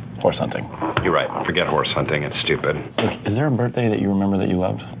 horse hunting. You're right. Forget horse hunting. It's stupid. Look, is there a birthday that you remember that you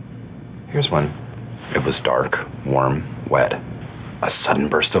loved? Here's one. It was dark, warm, wet. A sudden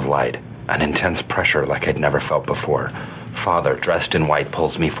burst of light. An intense pressure like I'd never felt before. Father, dressed in white,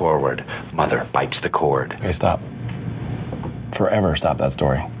 pulls me forward. Mother bites the cord. Okay, stop. Forever stop that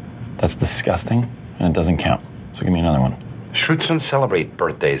story. That's disgusting, and it doesn't count. So give me another one. Schrutes don't celebrate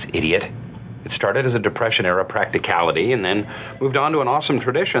birthdays, idiot. It started as a Depression-era practicality and then moved on to an awesome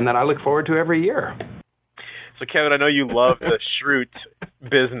tradition that I look forward to every year. So, Kevin, I know you love the Schrute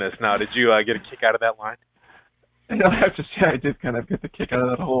business. Now, did you get a kick out of that line? I have to say I did kind of get the kick out of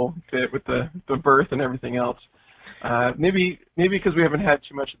that whole bit with the birth and everything else. Maybe because we haven't had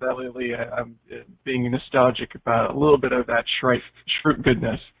too much of that lately, I'm being nostalgic about a little bit of that Schrute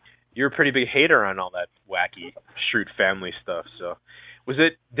goodness. You're a pretty big hater on all that wacky Schrute family stuff. So, was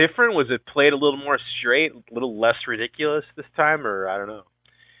it different? Was it played a little more straight, a little less ridiculous this time, or I don't know?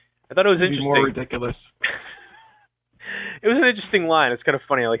 I thought it was interesting. More ridiculous. It was an interesting line. It's kind of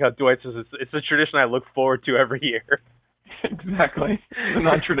funny, like how Dwight says it's a tradition I look forward to every year. Exactly. The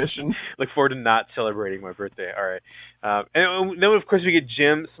non-tradition. Look forward to not celebrating my birthday. All right. And then, of course, we get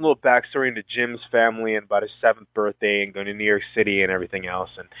Jim, some little backstory into Jim's family and about his 7th birthday and going to New York City and everything else.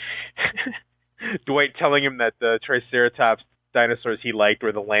 And Dwight telling him that the Triceratops dinosaurs he liked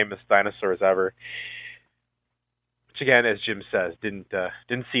were the lamest dinosaurs ever. Which, again, as Jim says,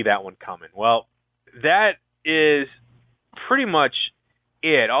 didn't see that one coming. Well, that is pretty much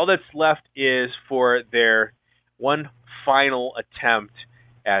it. All that's left is for their one final attempt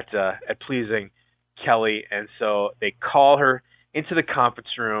at pleasing Kelly, and so they call her into the conference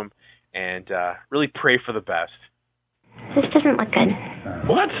room and really pray for the best. This doesn't look good.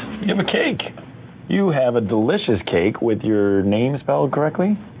 What? You have a cake. You have a delicious cake with your name spelled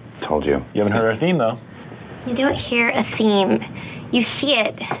correctly. Told you. You haven't heard our theme, though. You don't hear a theme. You see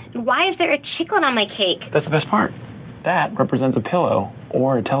it. Why is there a chiclet on my cake? That's the best part. That represents a pillow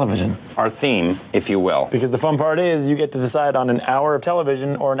or a television. Our theme, if you will. Because the fun part is you get to decide on an hour of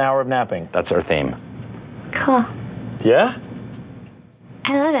television or an hour of napping. That's our theme. Cool. Yeah?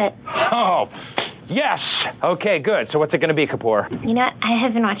 I love it. Oh, yes. Okay, good. So what's it going to be, Kapoor? You know, I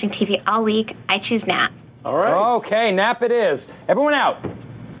have been watching TV all week. I choose nap. All right. Okay, nap it is. Everyone out.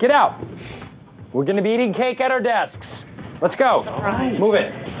 Get out. We're going to be eating cake at our desks. Let's go. All right. Move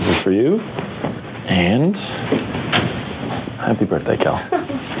it. This is for you. And happy birthday, Kel.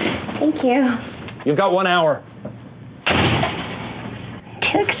 Thank you. You've got 1 hour.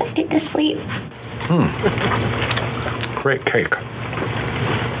 too excited to sleep. Great cake.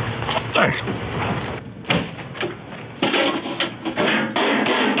 Thanks.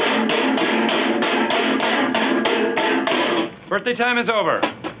 Birthday time is over.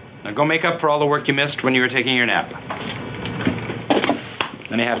 Now go make up for all the work you missed when you were taking your nap.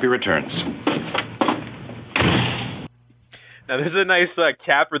 Many happy returns. Now, there's a nice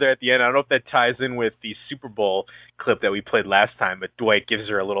capper there at the end. I don't know if that ties in with the Super Bowl clip that we played last time, but Dwight gives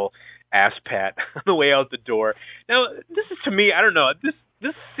her a little ass pat on the way out the door. Now, this is, to me, I don't know,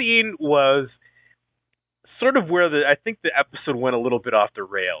 this scene was sort of where I think the episode went a little bit off the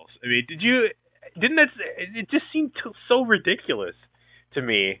rails. I mean, it just seemed so ridiculous to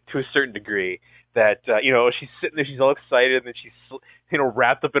me, to a certain degree, that, she's sitting there, she's all excited, and then she's,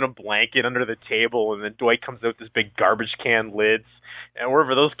 wrapped up in a blanket under the table, and then Dwight comes out with this big garbage can lids, and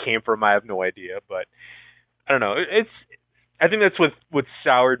wherever those came from, I have no idea, but I don't know. I think that's what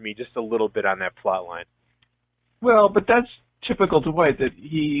soured me just a little bit on that plot line. Well, but that's typical Dwight, that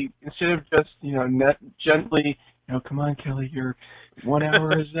he, instead of just, gently, come on, Kelly, your 1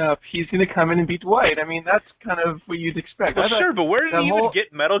 hour is up, he's going to come in and be Dwight. I mean, that's kind of what you'd expect. Well, sure, but where did he even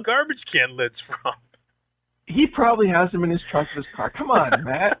get metal garbage can lids from? He probably has them in his trunk of his car. Come on,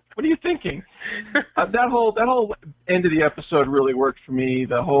 Matt. What are you thinking? That whole end of the episode really worked for me.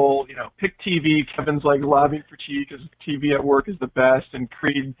 The whole, pick TV. Kevin's like lobbying for TV because TV at work is the best, and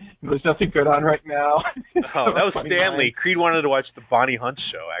Creed, there's nothing good on right now. Oh, that was Stanley. Line. Creed wanted to watch the Bonnie Hunt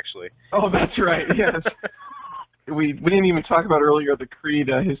show, actually. Oh, that's right. Yes. We didn't even talk about earlier the Creed,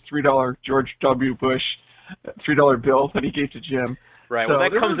 his $3 George W. Bush $3 bill that he gave to Jim. Right. So well,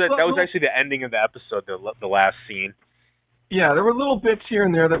 that was actually the ending of the episode, the last scene. Yeah, there were little bits here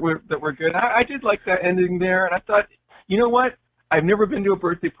and there that were good. I did like that ending there, and I thought, you know what? I've never been to a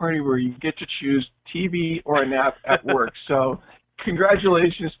birthday party where you get to choose TV or a nap at work. So,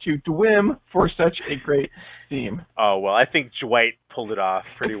 congratulations to Dwim for such a great theme. Oh well, I think Dwight pulled it off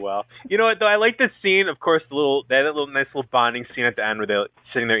pretty well. You know what though? I like this scene. Of course, that little nice little bonding scene at the end where they're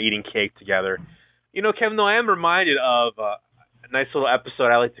sitting there eating cake together. You know, Kevin, though, I am reminded of a nice little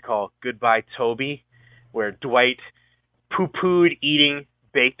episode I like to call Goodbye Toby, where Dwight poo-pooed eating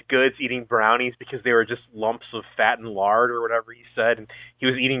baked goods, eating brownies because they were just lumps of fat and lard or whatever he said, and he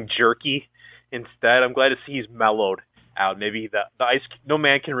was eating jerky instead. I'm glad to see he's mellowed out. Maybe the ice. No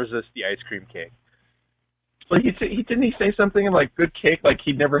man can resist the ice cream cake. Well, didn't he say something like good cake, like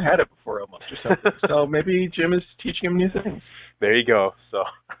he'd never had it before almost or something. So maybe Jim is teaching him new things. There you go. So,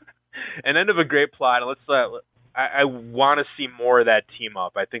 an end of a great plot. Let's. I want to see more of that team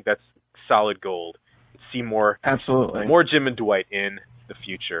up. I think that's solid gold. See more. Absolutely. More Jim and Dwight in the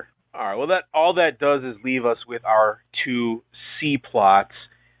future. All right. Well, all that does is leave us with our two C plots,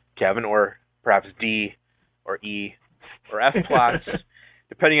 Kevin, or perhaps D or E or F plots,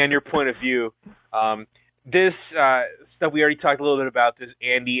 depending on your point of view. This stuff we already talked a little bit about. This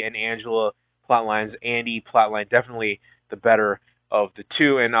Andy and Angela plot lines. Andy plotline definitely the better of the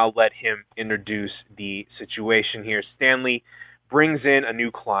two, and I'll let him introduce the situation here. Stanley brings in a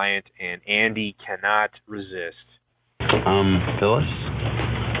new client, and Andy cannot resist. Phyllis?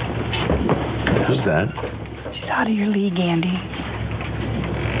 Who's that? She's out of your league, Andy.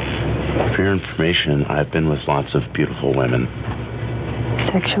 For your information, I've been with lots of beautiful women.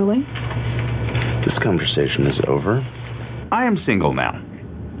 Sexually? This conversation is over. I am single now.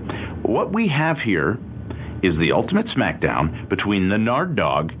 What we have here is the ultimate smackdown between the Nard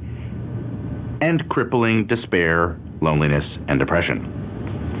dog and crippling despair, loneliness, and depression.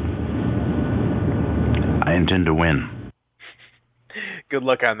 I intend to win. Good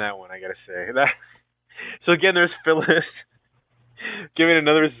luck on that one, I gotta say. So again, there's Phyllis giving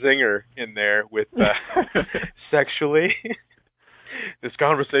another zinger in there with sexually. This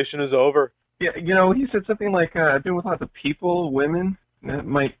conversation is over. Yeah, he said something like, I've been with lots of people, women. That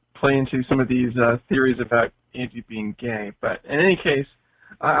might play into some of these theories about Andy being gay. But in any case,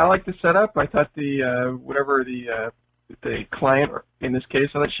 I like the setup. I thought the client, in this case,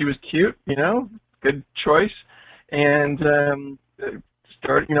 I thought she was cute, good choice. And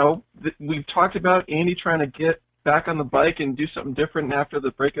we've talked about Andy trying to get back on the bike and do something different after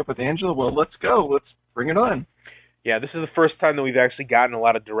the breakup with Angela. Well, let's go. Let's bring it on. Yeah, this is the first time that we've actually gotten a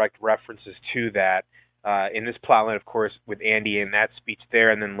lot of direct references to that in this plotline, of course, with Andy and that speech there,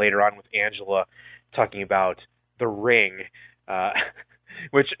 and then later on with Angela talking about the ring,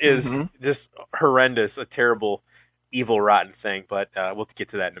 which is just horrendous, a terrible, evil, rotten thing, but we'll get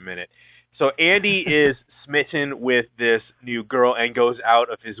to that in a minute. So Andy is smitten with this new girl and goes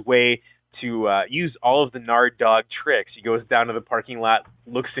out of his way to use all of the Nard dog tricks. He goes down to the parking lot,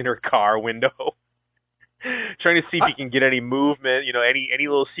 looks in her car window, trying to see if he can get any movement, any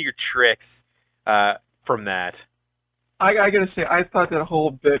little secret tricks from that. I gotta say, I thought that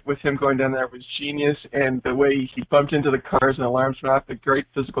whole bit with him going down there was genius, and the way he bumped into the cars and alarms went off, the great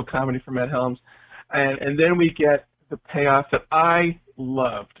physical comedy from Ed Helms, and then we get the payoff that I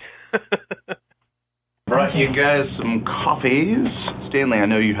loved. Brought you guys some coffees. Stanley, I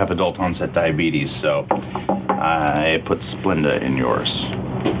know you have adult onset diabetes, so I put Splenda in yours.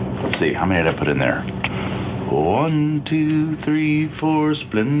 Let's see, how many did I put in there? 1, 2, 3, 4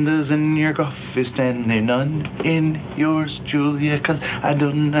 Splendas in your coffee, Stanley, none in yours, Julia, 'cause I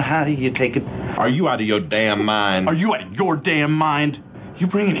don't know how you take it. Are you out of your damn mind? Are you out of your damn mind? You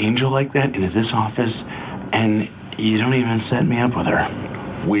bring an angel like that into this office, and you don't even set me up with her.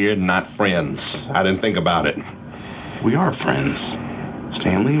 We're not friends. I didn't think about it. We are friends.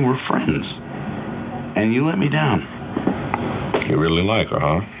 Stanley, we're friends. And you let me down. You really like her,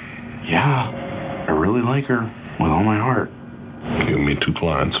 huh? Yeah. I really like her with all my heart. Give me 2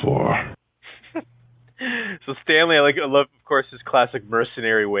 clients for her. So Stanley, I love, of course, his classic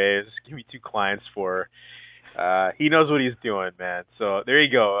mercenary ways. Give me 2 clients for her. He knows what he's doing, man. So there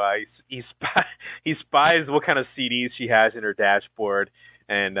you go. He spies what kind of CDs she has in her dashboard,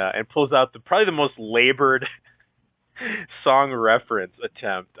 and pulls out probably the most labored song reference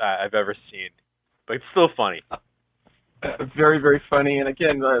attempt I've ever seen. But it's still funny. Very, very funny. And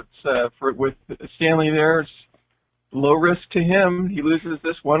again, with Stanley there, it's low risk to him. He loses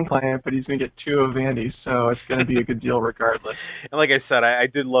this one client, but he's going to get 2 of Andy's, so it's going to be a good deal regardless. And like I said, I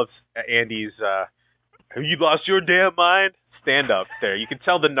did love Andy's have you lost your damn mind? Stand up there. You can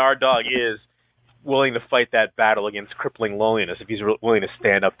tell the Nard Dog is willing to fight that battle against crippling loneliness if he's willing to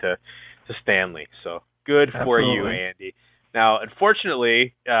stand up to Stanley. So good for you, Andy. Now,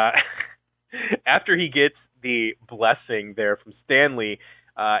 unfortunately, after he gets the blessing there from Stanley,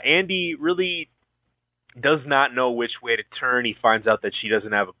 Andy really does not know which way to turn. He finds out that she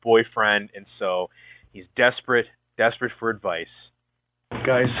doesn't have a boyfriend, and so he's desperate for advice.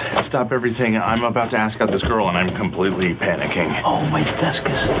 Guys, stop everything. I'm about to ask out this girl, and I'm completely panicking. Oh, my desk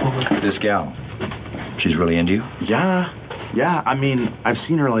is over. This gal, she's really into you? Yeah. I mean, I've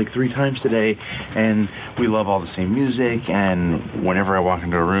seen her like 3 times today, and we love all the same music, and whenever I walk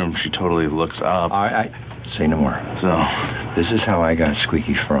into a room, she totally looks up. I say no more. So, this is how I got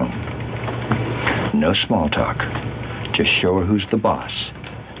Squeaky Frome. No small talk. Just show her who's the boss.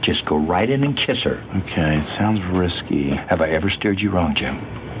 Just go right in and kiss her. Okay, it sounds risky. Have I ever steered you wrong, Jim?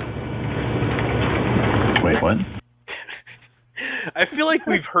 Wait, what? I feel like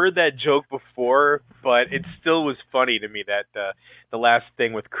we've heard that joke before, but it still was funny to me that the last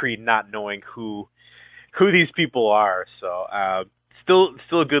thing with Creed not knowing who these people are. So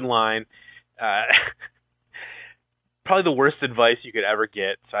still a good line. Probably the worst advice you could ever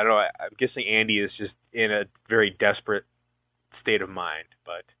get. So I don't know. I'm guessing Andy is just in a very desperate state of mind.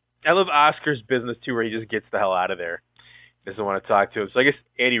 But I love Oscar's business too, where he just gets the hell out of there. He doesn't want to talk to him. So I guess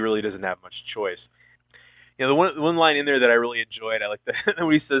Andy really doesn't have much choice. The one line in there that I really enjoyed, I like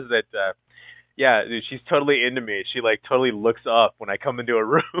when he says that, dude, she's totally into me. She totally looks up when I come into a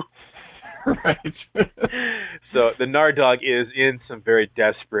room. Right. So the Nard Dog is in some very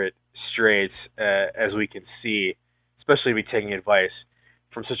desperate straits, as we can see, especially be taking advice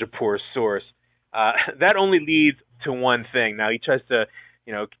from such a poor source. That only leads to one thing. Now he tries to,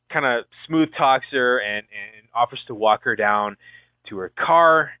 kind of smooth talks her and offers to walk her down to her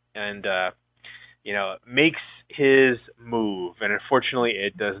car and, makes his move. And unfortunately,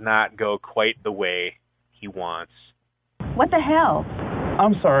 it does not go quite the way he wants. What the hell?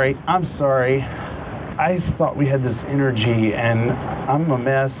 I'm sorry. I thought we had this energy, and I'm a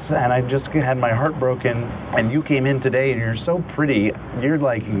mess, and I just had my heart broken, and you came in today, and you're so pretty. You're,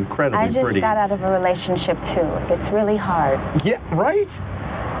 incredibly pretty. I just got out of a relationship, too. It's really hard. Yeah, right?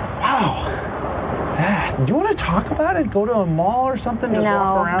 Wow. Do you want to talk about it? Go to a mall or something? Just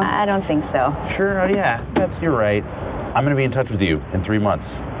walk around? I don't think so. Sure, yeah. You're right. I'm going to be in touch with you in 3 months.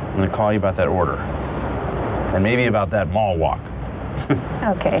 I'm going to call you about that order. And maybe about that mall walk.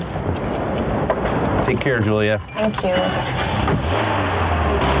 Okay. Take care, Julia. Thank you.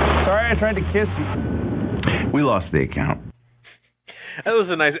 Sorry I tried to kiss you. We lost the account. That was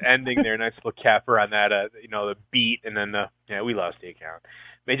a nice ending there, nice little capper on that, the beat, and then we lost the account.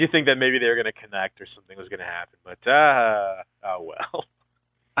 Made you think that maybe they were going to connect or something was going to happen, but oh well.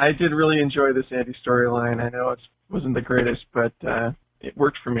 I did really enjoy this Andy storyline. I know it wasn't the greatest, but it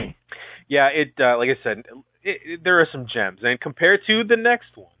worked for me. Yeah, like I said, there are some gems, and compared to the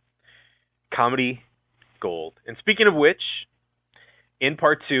next one, comedy gold. And speaking of which, in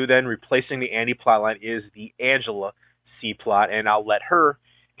part 2, then replacing the Andy plotline is the Angela C plot, and I'll let her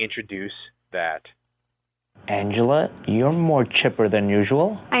introduce that. Angela, you're more chipper than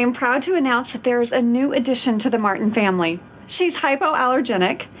usual. I am proud to announce that there is a new addition to the Martin family. She's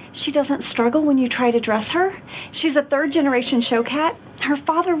hypoallergenic. She doesn't struggle when you try to dress her. She's a third-generation show cat. Her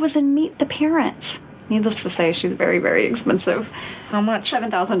father was in Meet the Parents. Needless to say, she's very, very expensive. How much?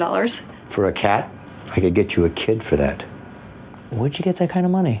 $7,000. For a cat? I could get you a kid for that. Where'd you get that kind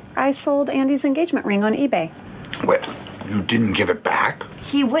of money? I sold Andy's engagement ring on eBay. What? You didn't give it back?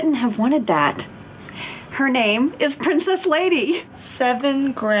 He wouldn't have wanted that. Her name is Princess Lady.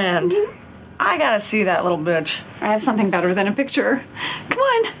 $7,000. I gotta see that little bitch. I have something better than a picture. Come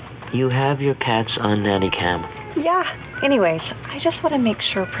on. You have your cats on nanny cam. Yeah. Anyways, I just want to make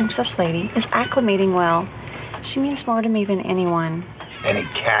sure Princess Lady is acclimating well. She means more to me than anyone. Any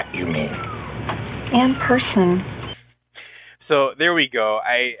cat, you mean? And person. So there we go.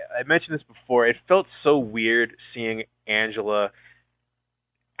 I mentioned this before. It felt so weird seeing Angela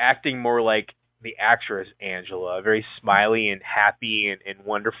acting more like the actress Angela, very smiley and happy and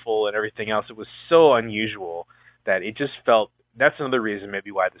wonderful and everything else. It was so unusual that it just felt, that's another reason maybe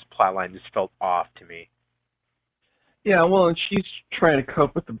why this plotline just felt off to me. Yeah, well, and she's trying to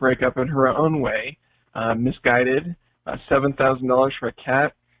cope with the breakup in her own way. Misguided, $7,000 for a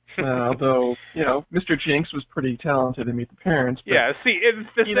cat. Although, Mr. Jinx was pretty talented to Meet the Parents. But, yeah, see,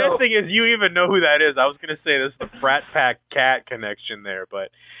 the sad thing is you even know who that is. I was going to say this is the Frat Pack cat connection there,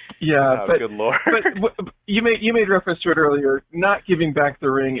 but yeah, but good Lord. But you made reference to it earlier. Not giving back the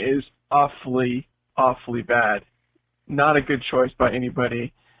ring is awfully, awfully bad. Not a good choice by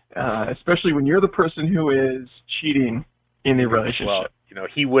anybody, especially when you're the person who is cheating in the relationship. Well,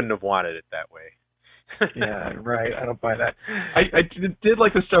 he wouldn't have wanted it that way. Yeah, right. I don't buy that. I did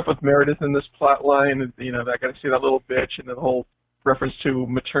like the stuff with Meredith in this plot line. I got to see that little bitch and the whole reference to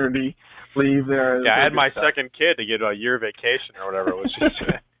maternity leave there. Yeah, I had my second kid to get a year vacation or whatever it was.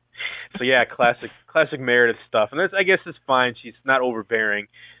 So yeah, classic Meredith stuff. And I guess it's fine. She's not overbearing,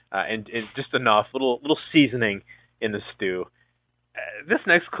 and just enough little seasoning in the stew. This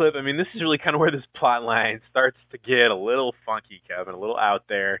next clip, this is really kind of where this plot line starts to get a little funky, Kevin, a little out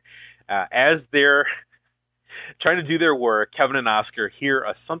there. As they're trying to do their work, Kevin and Oscar hear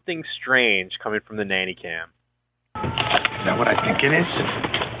something strange coming from the nanny cam. Is that what I think it is?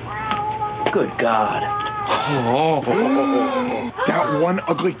 Good God. Oh, that one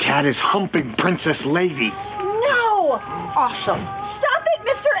ugly cat is humping Princess Lady. No! Awesome. Stop it,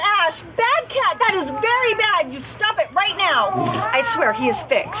 Mr. Ash. Bad cat. That is very bad. You stop it right now. I swear, he is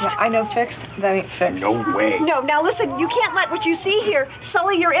fixed. Yeah, I know fixed. That ain't fixed. No way. No, now listen, you can't let what you see here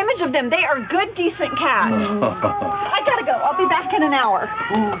sully your image of them. They are good, decent cats. I gotta go. I'll be back in an hour.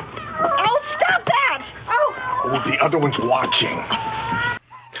 Oh, stop that! Oh, the other one's watching.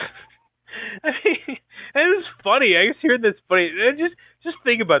 It was funny. I just heard this funny. Just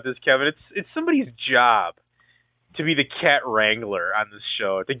think about this, Kevin. It's somebody's job to be the cat wrangler on this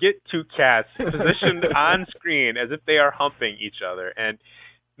show, to get two cats positioned on screen as if they are humping each other and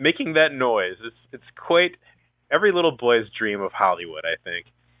making that noise. It's quite every little boy's dream of Hollywood, I think.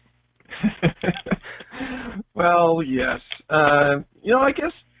 Well, yes. I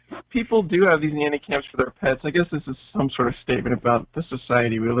guess people do have these nanny cams for their pets. I guess this is some sort of statement about the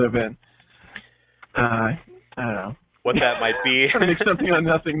society we live in. I don't know. What that might be. Trying to make something on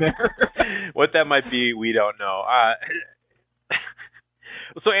nothing there. What that might be, we don't know.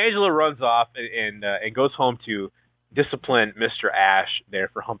 So Angela runs off and goes home to discipline Mr. Ash there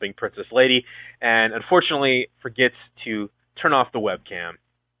for humping Princess Lady, and unfortunately forgets to turn off the webcam.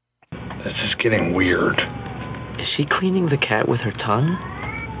 This is getting weird. Is she cleaning the cat with her tongue?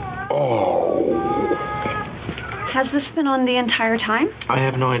 Oh. Has this been on the entire time? I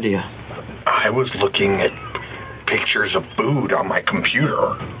have no idea. I was looking at pictures of food on my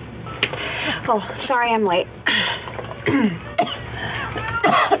computer. Oh, sorry I'm late.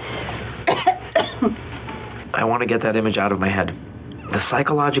 I want to get that image out of my head. The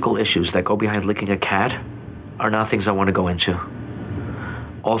psychological issues that go behind licking a cat are not things I want to go into.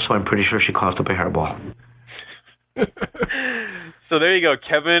 Also, I'm pretty sure she caused up a hairball. So there you go,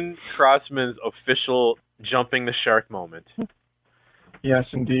 Kevin Crossman's official jumping the shark moment. Yes,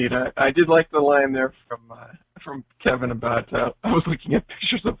 indeed. I did like the line there from Kevin about I was looking at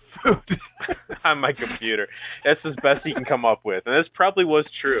pictures of food on my computer. That's as best he can come up with, and this probably was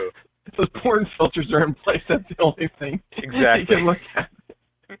true. If those porn filters are in place, that's the only thing exactly you can look at.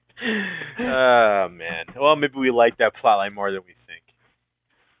 Oh man. Well, maybe we like that plotline more than we think.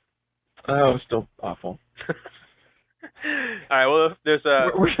 Oh, still awful. All right. Well, there's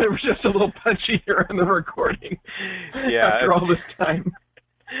we're just a little punchy here on the recording. Yeah. After all this time.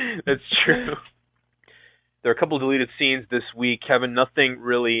 That's true. There are a couple of deleted scenes this week, Kevin. Nothing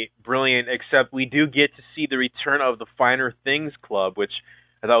really brilliant, except we do get to see the return of the Finer Things Club, which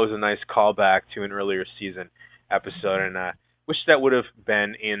I thought was a nice callback to an earlier season episode, and wish that would have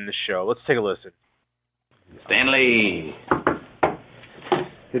been in the show. Let's take a listen. Stanley,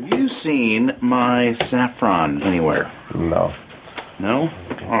 have you seen my saffron anywhere? No. No?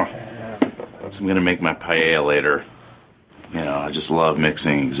 Oh. I'm going to make my paella later. You know, I just love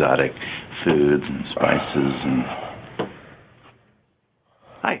mixing exotic foods and spices and...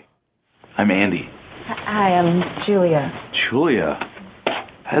 Hi. I'm Andy. Hi, I'm Julia. Julia.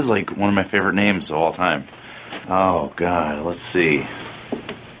 That's like one of my favorite names of all time. Oh, God. Let's see.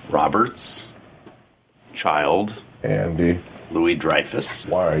 Roberts. Child. Andy. Louis Dreyfus.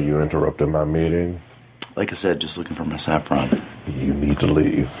 Why are you interrupting my meeting? Like I said, just looking for my saffron. You need to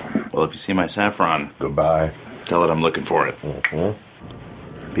leave. Well, if you see my saffron... Goodbye. Tell it I'm looking for it.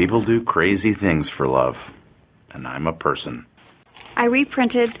 Mm-hmm. People do crazy things for love. And I'm a person. I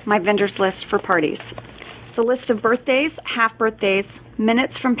reprinted my vendors list for parties. It's a list of birthdays, half birthdays,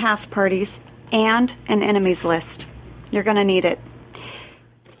 minutes from past parties, and an enemies list. You're going to need it.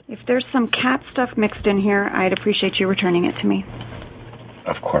 If there's some cat stuff mixed in here, I'd appreciate you returning it to me.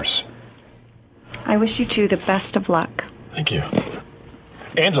 Of course. I wish you two the best of luck. Thank you.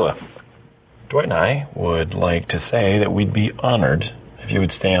 Angela, Dwight and I would like to say that we'd be honored if you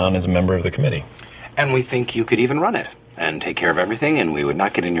would stay on as a member of the committee. And we think you could even run it and take care of everything, and we would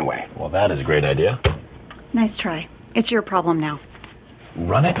not get in your way. Well, that is a great idea. Nice try. It's your problem now.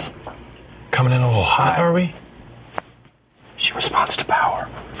 Run it? Coming in a little hot, are we? She responds to power.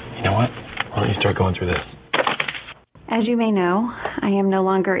 You know what? Why don't you start going through this? As you may know, I am no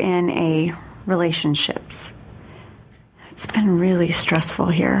longer in a relationship. It's been really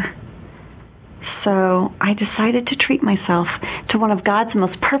stressful here. So I decided to treat myself to one of God's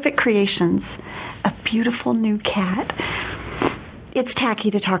most perfect creations, a beautiful new cat. It's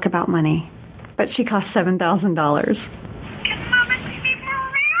tacky to talk about money, but she cost $7,000.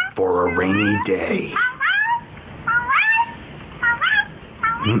 For a rainy day.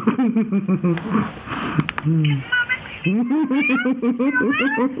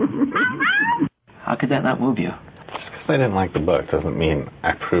 How could that not move you? Just because I didn't like the book doesn't mean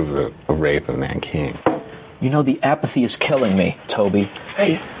I approve of the rape of Nanking. You know, the apathy is killing me, Toby.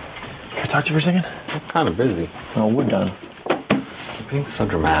 Hey, can I talk to you for a second? I'm kind of busy. Oh, we're done. Being so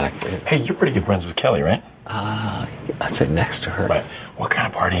dramatic. Hey, you're pretty good friends with Kelly, right? I'd sit next to her. Right. What kind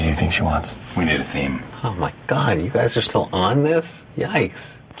of party do you think she wants? We need a theme. Oh, my God. You guys are still on this? Yikes.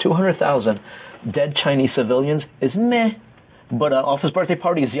 200,000 dead Chinese civilians is meh, but an office birthday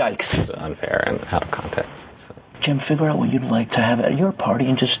party is yikes. It's unfair and out of context. So. Jim, figure out what you'd like to have at your party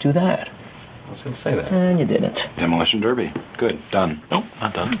and just do that. I was going to say that. And you didn't. Demolition Derby. Good. Done. Nope,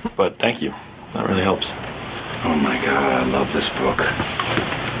 not done. But thank you. That really helps. Oh, my God. I love this book.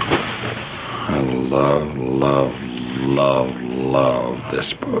 I love this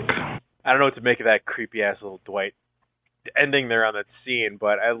book. I don't know what to make of that creepy-ass little Dwight ending there on that scene,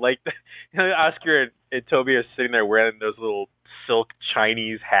 but I like that. You know, Oscar and Toby are sitting there wearing those little silk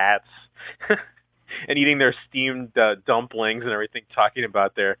Chinese hats and eating their steamed dumplings and everything, talking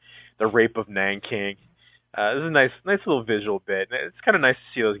about the rape of Nanking. This is a nice little visual bit. It's kind of nice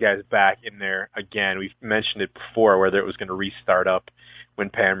to see those guys back in there again. We've mentioned it before, whether it was going to restart up when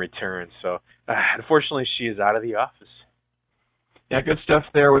Pam returns. So, unfortunately, she is out of the office. Yeah, good stuff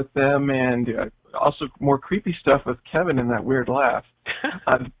there with them, and also more creepy stuff with Kevin and that weird laugh.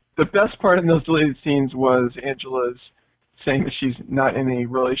 The best part in those deleted scenes was Angela's saying that she's not in any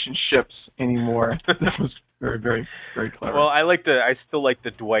relationships anymore. That was very, very, very clever. Well, I still like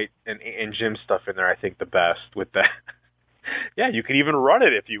the Dwight and Jim stuff in there, I think, the best with that. Yeah, you could even run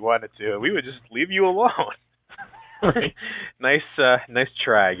it if you wanted to. We would just leave you alone. Right. Nice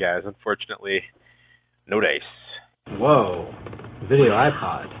try, guys. Unfortunately, no dice. Whoa. Video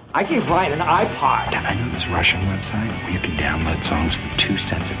iPod. I gave Ryan an iPod. I know this Russian website where you can download songs for 2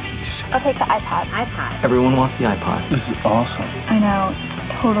 cents a piece. I'll take the iPod. Everyone wants the iPod. This is awesome. I know.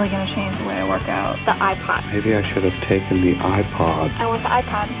 Totally going to change the way I work out. The iPod. Maybe I should have taken the iPod. I want the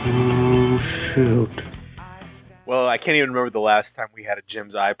iPod. Oh, shoot. Well, I can't even remember the last time we had a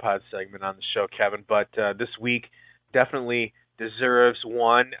Jim's iPod segment on the show, Kevin, but this week definitely deserves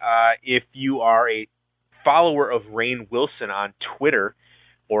one. If you are a follower of Rainn Wilson on Twitter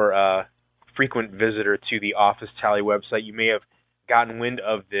or a frequent visitor to the Office Tally website, you may have gotten wind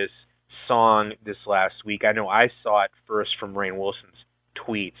of this song this last week. I know I saw it first from Rainn Wilson's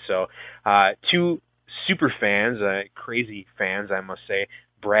tweet. So two super fans, crazy fans, I must say,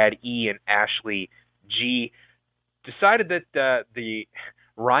 Brad E. and Ashley G., decided that the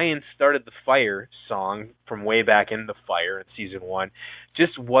Ryan Started the Fire song from way back in the Fire in season 1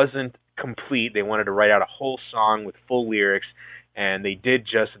 just wasn't complete. They wanted to write out a whole song with full lyrics, and they did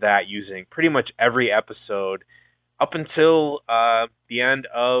just that using pretty much every episode up until the end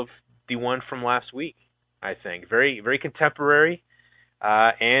of the one from last week, I think. Very, very contemporary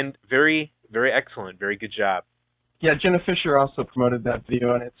and very, very excellent. Very good job. Yeah, Jenna Fischer also promoted that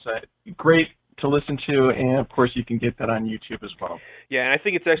video, and it's great to listen to, and of course you can get that on YouTube as well. Yeah, and I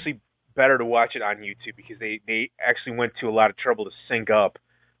think it's actually better to watch it on YouTube because they actually went to a lot of trouble to sync up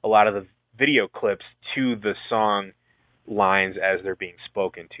a lot of the video clips to the song lines as they're being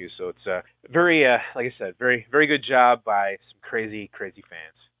spoken to. So it's very, like I said, very, very good job by some crazy, crazy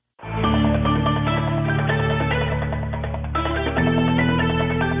fans.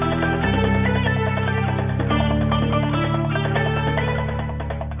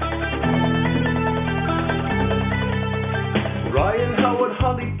 Ryan Howard,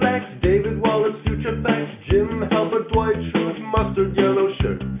 Holly Blacks, David Wallace, Future Facts, Jim Halbert, Dwight Schrute, Mustard Yellow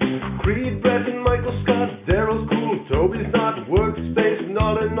Shirt, Creed Bratton, Michael Scott, Daryl's Cool, Toby's Not, Workspace,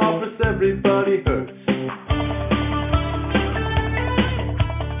 Not in Office, Everybody Hurts.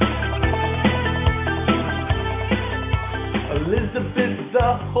 Elizabeth the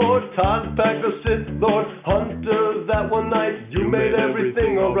Horde, Todd Packer, Sith Lord, Hunter, that one night, you made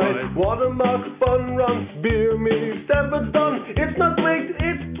everything alright. Watermark, Fun Run, Beer Meeting, Stanford's done, it's not late,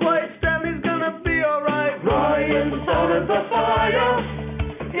 it's Dwight, Stanley's gonna be alright. Ryan started the fire,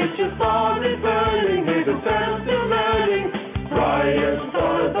 it's just started burning, hey, the town's still learning. Ryan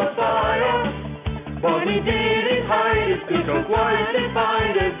started the fire, but he didn't hide it, because why did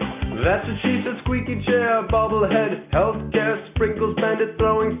find it? That's what she said, squeaky chair, bobblehead, healthcare, sprinkles, bandit,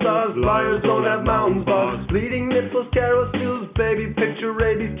 throwing stars, liars don't have mountain bars, bleeding nipples, Carol Seals, baby picture,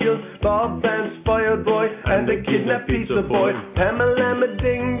 rabies kills, Bob Vance, fired boy, and the kidnapped pizza boy, Pamela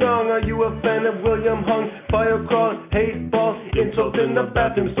Ding Dong, are you a fan of William Hung, fire crawl, hate ball, insult in the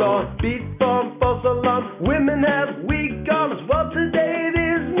bathroom stall, beat bomb, false alarm, women have weak arms, well today it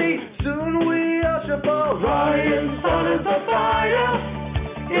is me, soon we usher for Ryan started the fire.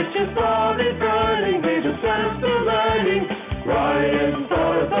 It's just started burning, they just stand still learning. Ryan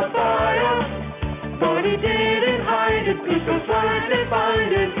started the fire, but he didn't hide it, because where did they find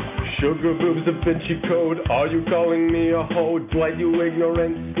it? Sugar boobs, Da Vinci Code, are you calling me a hoe? Dwight, you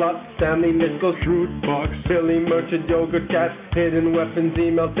ignorant slut, Stanley Nichols, Root Box, Billy Merchant, Yogurt Cat, Hidden Weapons,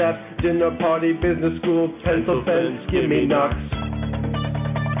 Email Tap, Dinner Party, Business School, Pencil Fence, Gimme Knocks.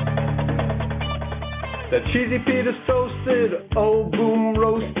 That cheesy Peter's toasted, oh boom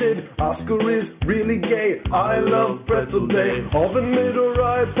roasted, Oscar is really gay, I love pretzel day, all the middle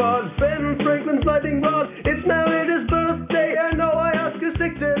iPod, Ben Franklin's lightning rod, it's now his birthday, I know Oscar's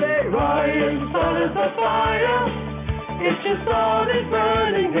sick today. Ryan started the fire, it just started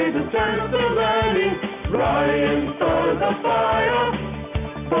burning, hey, the town's still learning. Ryan started the fire,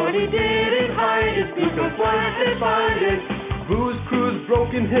 but he didn't hide it, because where did they find it? Booze Cruise,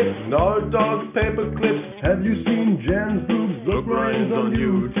 broken hips, Nard Dogs, paper clips. Have you seen Jan's boobs? Look, Ryan's on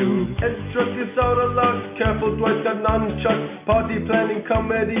YouTube. Truck is out of luck, careful, Dwight's got nunchucks. Party planning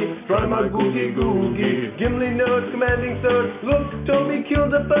comedy, try my googie googie. Gimli nerd, commanding third. Look, Toby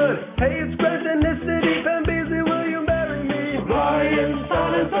killed a bird. Hey, it's Grant in this city, Van Beasley, will you marry me? Ryan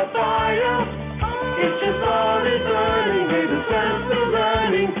started the fire, it just started burning. Hey, the sun's still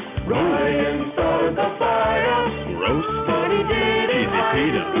burning. Ryan started the fire. But he didn't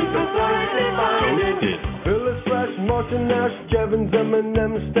hide it, because where did they find it? Phyllis Flash, Martin Nash, Kevin's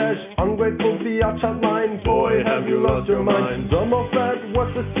M&M stash, ungrateful Fiat line, boy have you lost your mind. Dumbo fat,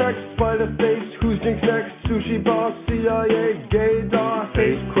 what's the text? Spider face, who's jinx next? Sushi boss, CIA, gaydar,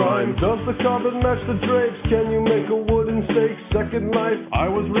 hate crime. Does the carpet match the drapes? Can you make a wooden stake? Second life, I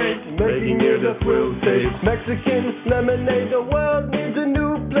was raped, making near the thrill tapes. Mexican lemonade, the world needs a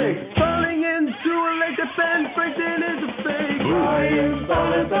new place. Falling into a lake that Ben Franklin is a fake. Ryan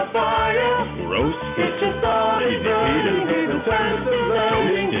started the fire, it just started burning, hey, the time's still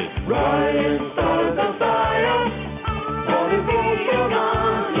learning. Ryan started the fire, but it won't go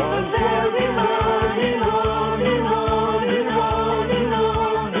on, because where we learning, learning, learning, learning,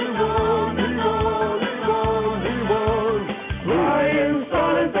 learning, learning, learning, learning, learning. Ryan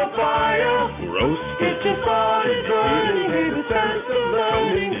started the fire, it just started burning, hey, the time's still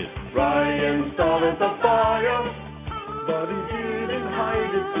learning. Ryan started the fire, but he didn't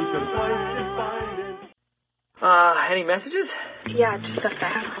hide it, because twice they find it. Any messages? Yeah, just a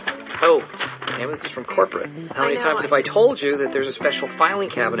fact. Oh, damn it, this is from corporate. How many times have I told you that there's a special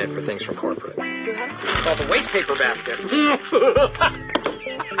filing cabinet for things from corporate? It's called the waste paper basket. Did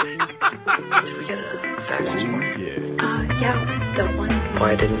we get a fax this morning? Yeah. Yeah, built one.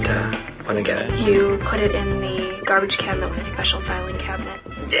 Why didn't get it? You put it in the garbage can that was a special filing cabinet.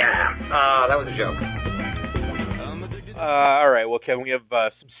 Yeah, that was a joke. All right, well, Kevin, we have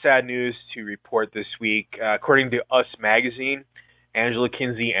some sad news to report this week. According to Us Magazine, Angela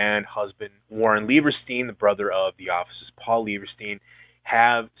Kinsey and husband Warren Lieberstein, the brother of The Office's Paul Lieberstein,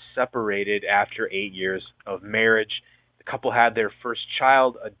 have separated after 8 years of marriage. The couple had their first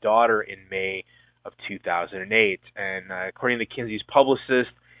child, a daughter, in May of 2008. And according to Kinsey's publicist,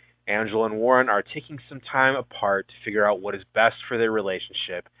 Angela and Warren are taking some time apart to figure out what is best for their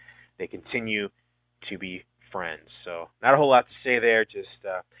relationship. They continue to be friends. So not a whole lot to say there, just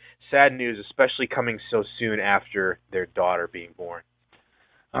sad news, especially coming so soon after their daughter being born.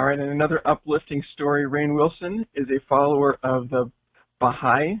 All right, and another uplifting story. Rainn Wilson is a follower of the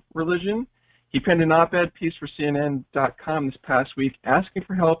Baha'i religion. He penned an op-ed piece for CNN.com this past week asking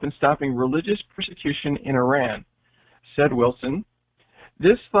for help in stopping religious persecution in Iran. Said Wilson,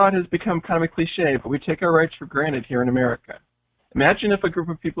 "This thought has become kind of a cliche, but we take our rights for granted here in America. Imagine if a group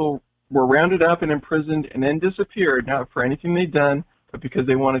of people were rounded up and imprisoned and then disappeared, not for anything they'd done, but because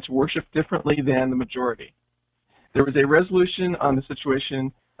they wanted to worship differently than the majority. There was a resolution on the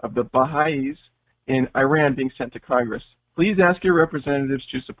situation of the Baha'is in Iran being sent to Congress. Please ask your representatives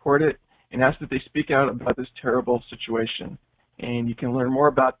to support it and ask that they speak out about this terrible situation." And you can learn more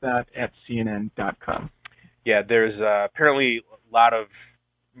about that at CNN.com. Yeah, there's apparently a lot of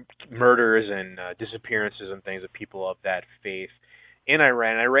murders and disappearances and things of people of that faith in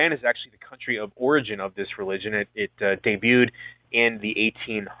Iran. Iran is actually the country of origin of this religion. It debuted in the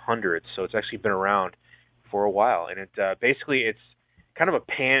 1800s, so it's actually been around for a while. And it basically, it's kind of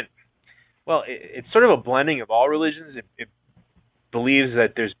it's sort of a blending of all religions. It believes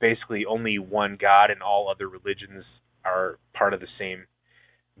that there's basically only one God and all other religions are part of the same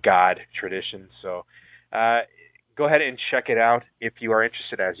God tradition. So go ahead and check it out if you are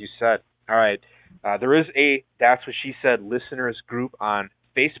interested, as you said. All right. There is a That's What She Said listeners group on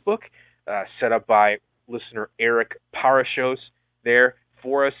Facebook set up by listener Eric Parashos there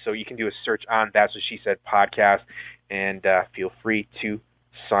for us. So you can do a search on That's What She Said podcast and feel free to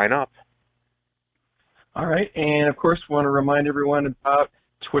sign up. All right, and of course, we want to remind everyone about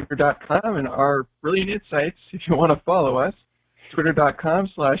Twitter.com and our brilliant insights if you want to follow us.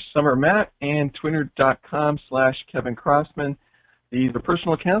 Twitter.com/SummerMatt and Twitter.com/Kevin Crossman. These are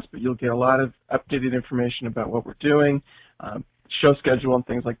personal accounts, but you'll get a lot of updated information about what we're doing, show schedule, and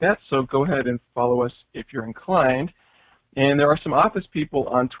things like that. So go ahead and follow us if you're inclined. And there are some office people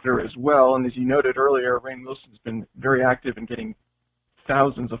on Twitter as well. And as you noted earlier, Rainn Wilson's been very active in getting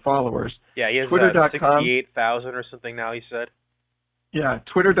thousands of followers. Yeah, he has Twitter.com 68,000 or something now, he said. Yeah,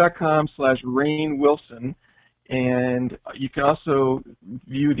 Twitter.com/Rainn Wilson. And you can also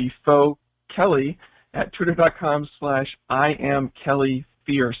view the faux Kelly at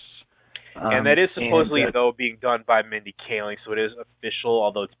Twitter.com/IamKellyFierce. And that is supposedly, though, being done by Mindy Kaling, so it is official,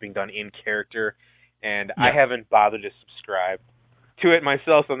 although it's being done in character. And I haven't bothered to subscribe to it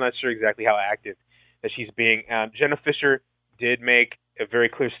myself, so I'm not sure exactly how active that she's being. Jenna Fisher did make a very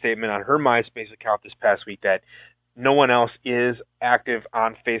clear statement on her MySpace account this past week that no one else is active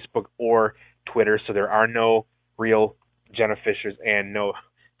on Facebook or Twitter, so there are no real Jenna Fishers and no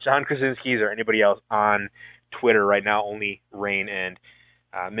John Krasinski's or anybody else on Twitter right now. Only Rainn and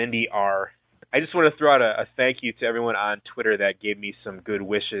Mindy are. I just want to throw out a thank you to everyone on Twitter that gave me some good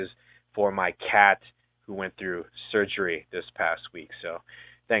wishes for my cat who went through surgery this past week. So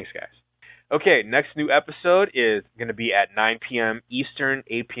thanks, guys. Okay, next new episode is going to be at 9 p.m. Eastern,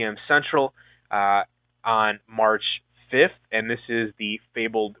 8 p.m. Central on March 5th, and this is the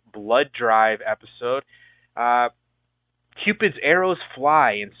fabled Blood Drive episode. Cupid's arrows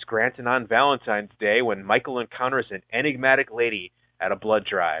fly in Scranton on Valentine's Day when Michael encounters an enigmatic lady at a blood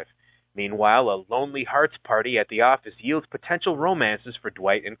drive. Meanwhile, a lonely hearts party at the office yields potential romances for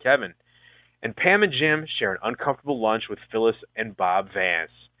Dwight and Kevin. And Pam and Jim share an uncomfortable lunch with Phyllis and Bob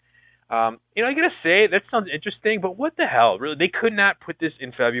Vance. I gotta say, that sounds interesting, but what the hell? Really, they could not put this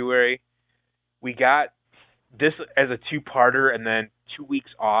in February. We got this as a two-parter and then 2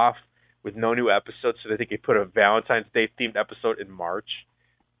 weeks off with no new episodes, so they could put a Valentine's Day themed episode in March.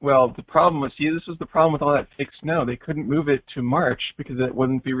 Well, the problem was, this was the problem with all that fake snow. They couldn't move it to March because it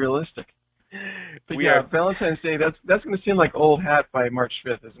wouldn't be realistic. But Valentine's Day, that's going to seem like old hat by March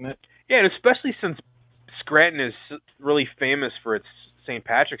 5th, isn't it? Yeah, and especially since Scranton is really famous for its St.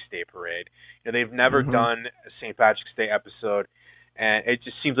 Patrick's Day parade. They've never done a St. Patrick's Day episode, and it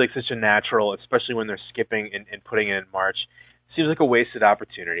just seems like such a natural, especially when they're skipping and putting it in March. It seems like a wasted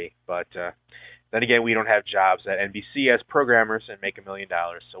opportunity, but then again, we don't have jobs at NBC as programmers and make $1 million.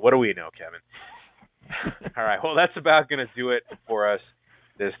 So what do we know, Kevin? All right. Well, that's about going to do it for us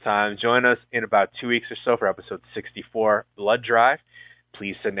this time. Join us in about 2 weeks or so for episode 64, Blood Drive.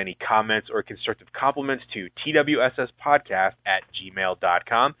 Please send any comments or constructive compliments to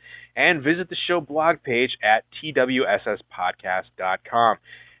twsspodcast@gmail.com and visit the show blog page at twsspodcast.com.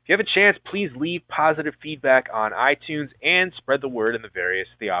 If you have a chance, please leave positive feedback on iTunes and spread the word in the various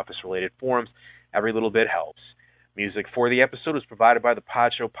The Office-related forums. Every little bit helps. Music for the episode was provided by the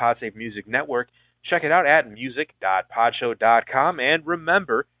Podshow Podsafe Music Network. Check it out at music.podshow.com, and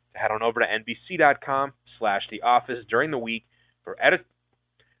remember to head on over to nbc.com/theoffice during the week for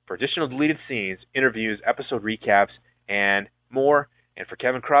additional deleted scenes, interviews, episode recaps, and more. And for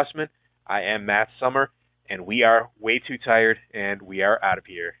Kevin Crossman, I am Matt Summer, and we are way too tired, and we are out of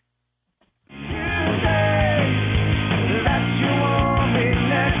here.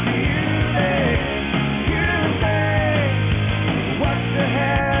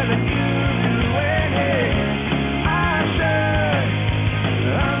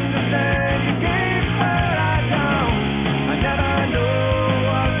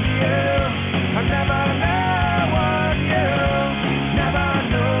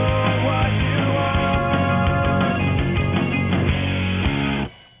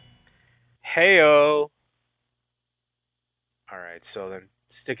 Heyo. All right, so then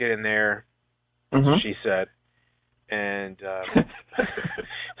stick it in there. Mm-hmm. She said, and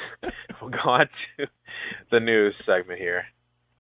we'll go on to the news segment here.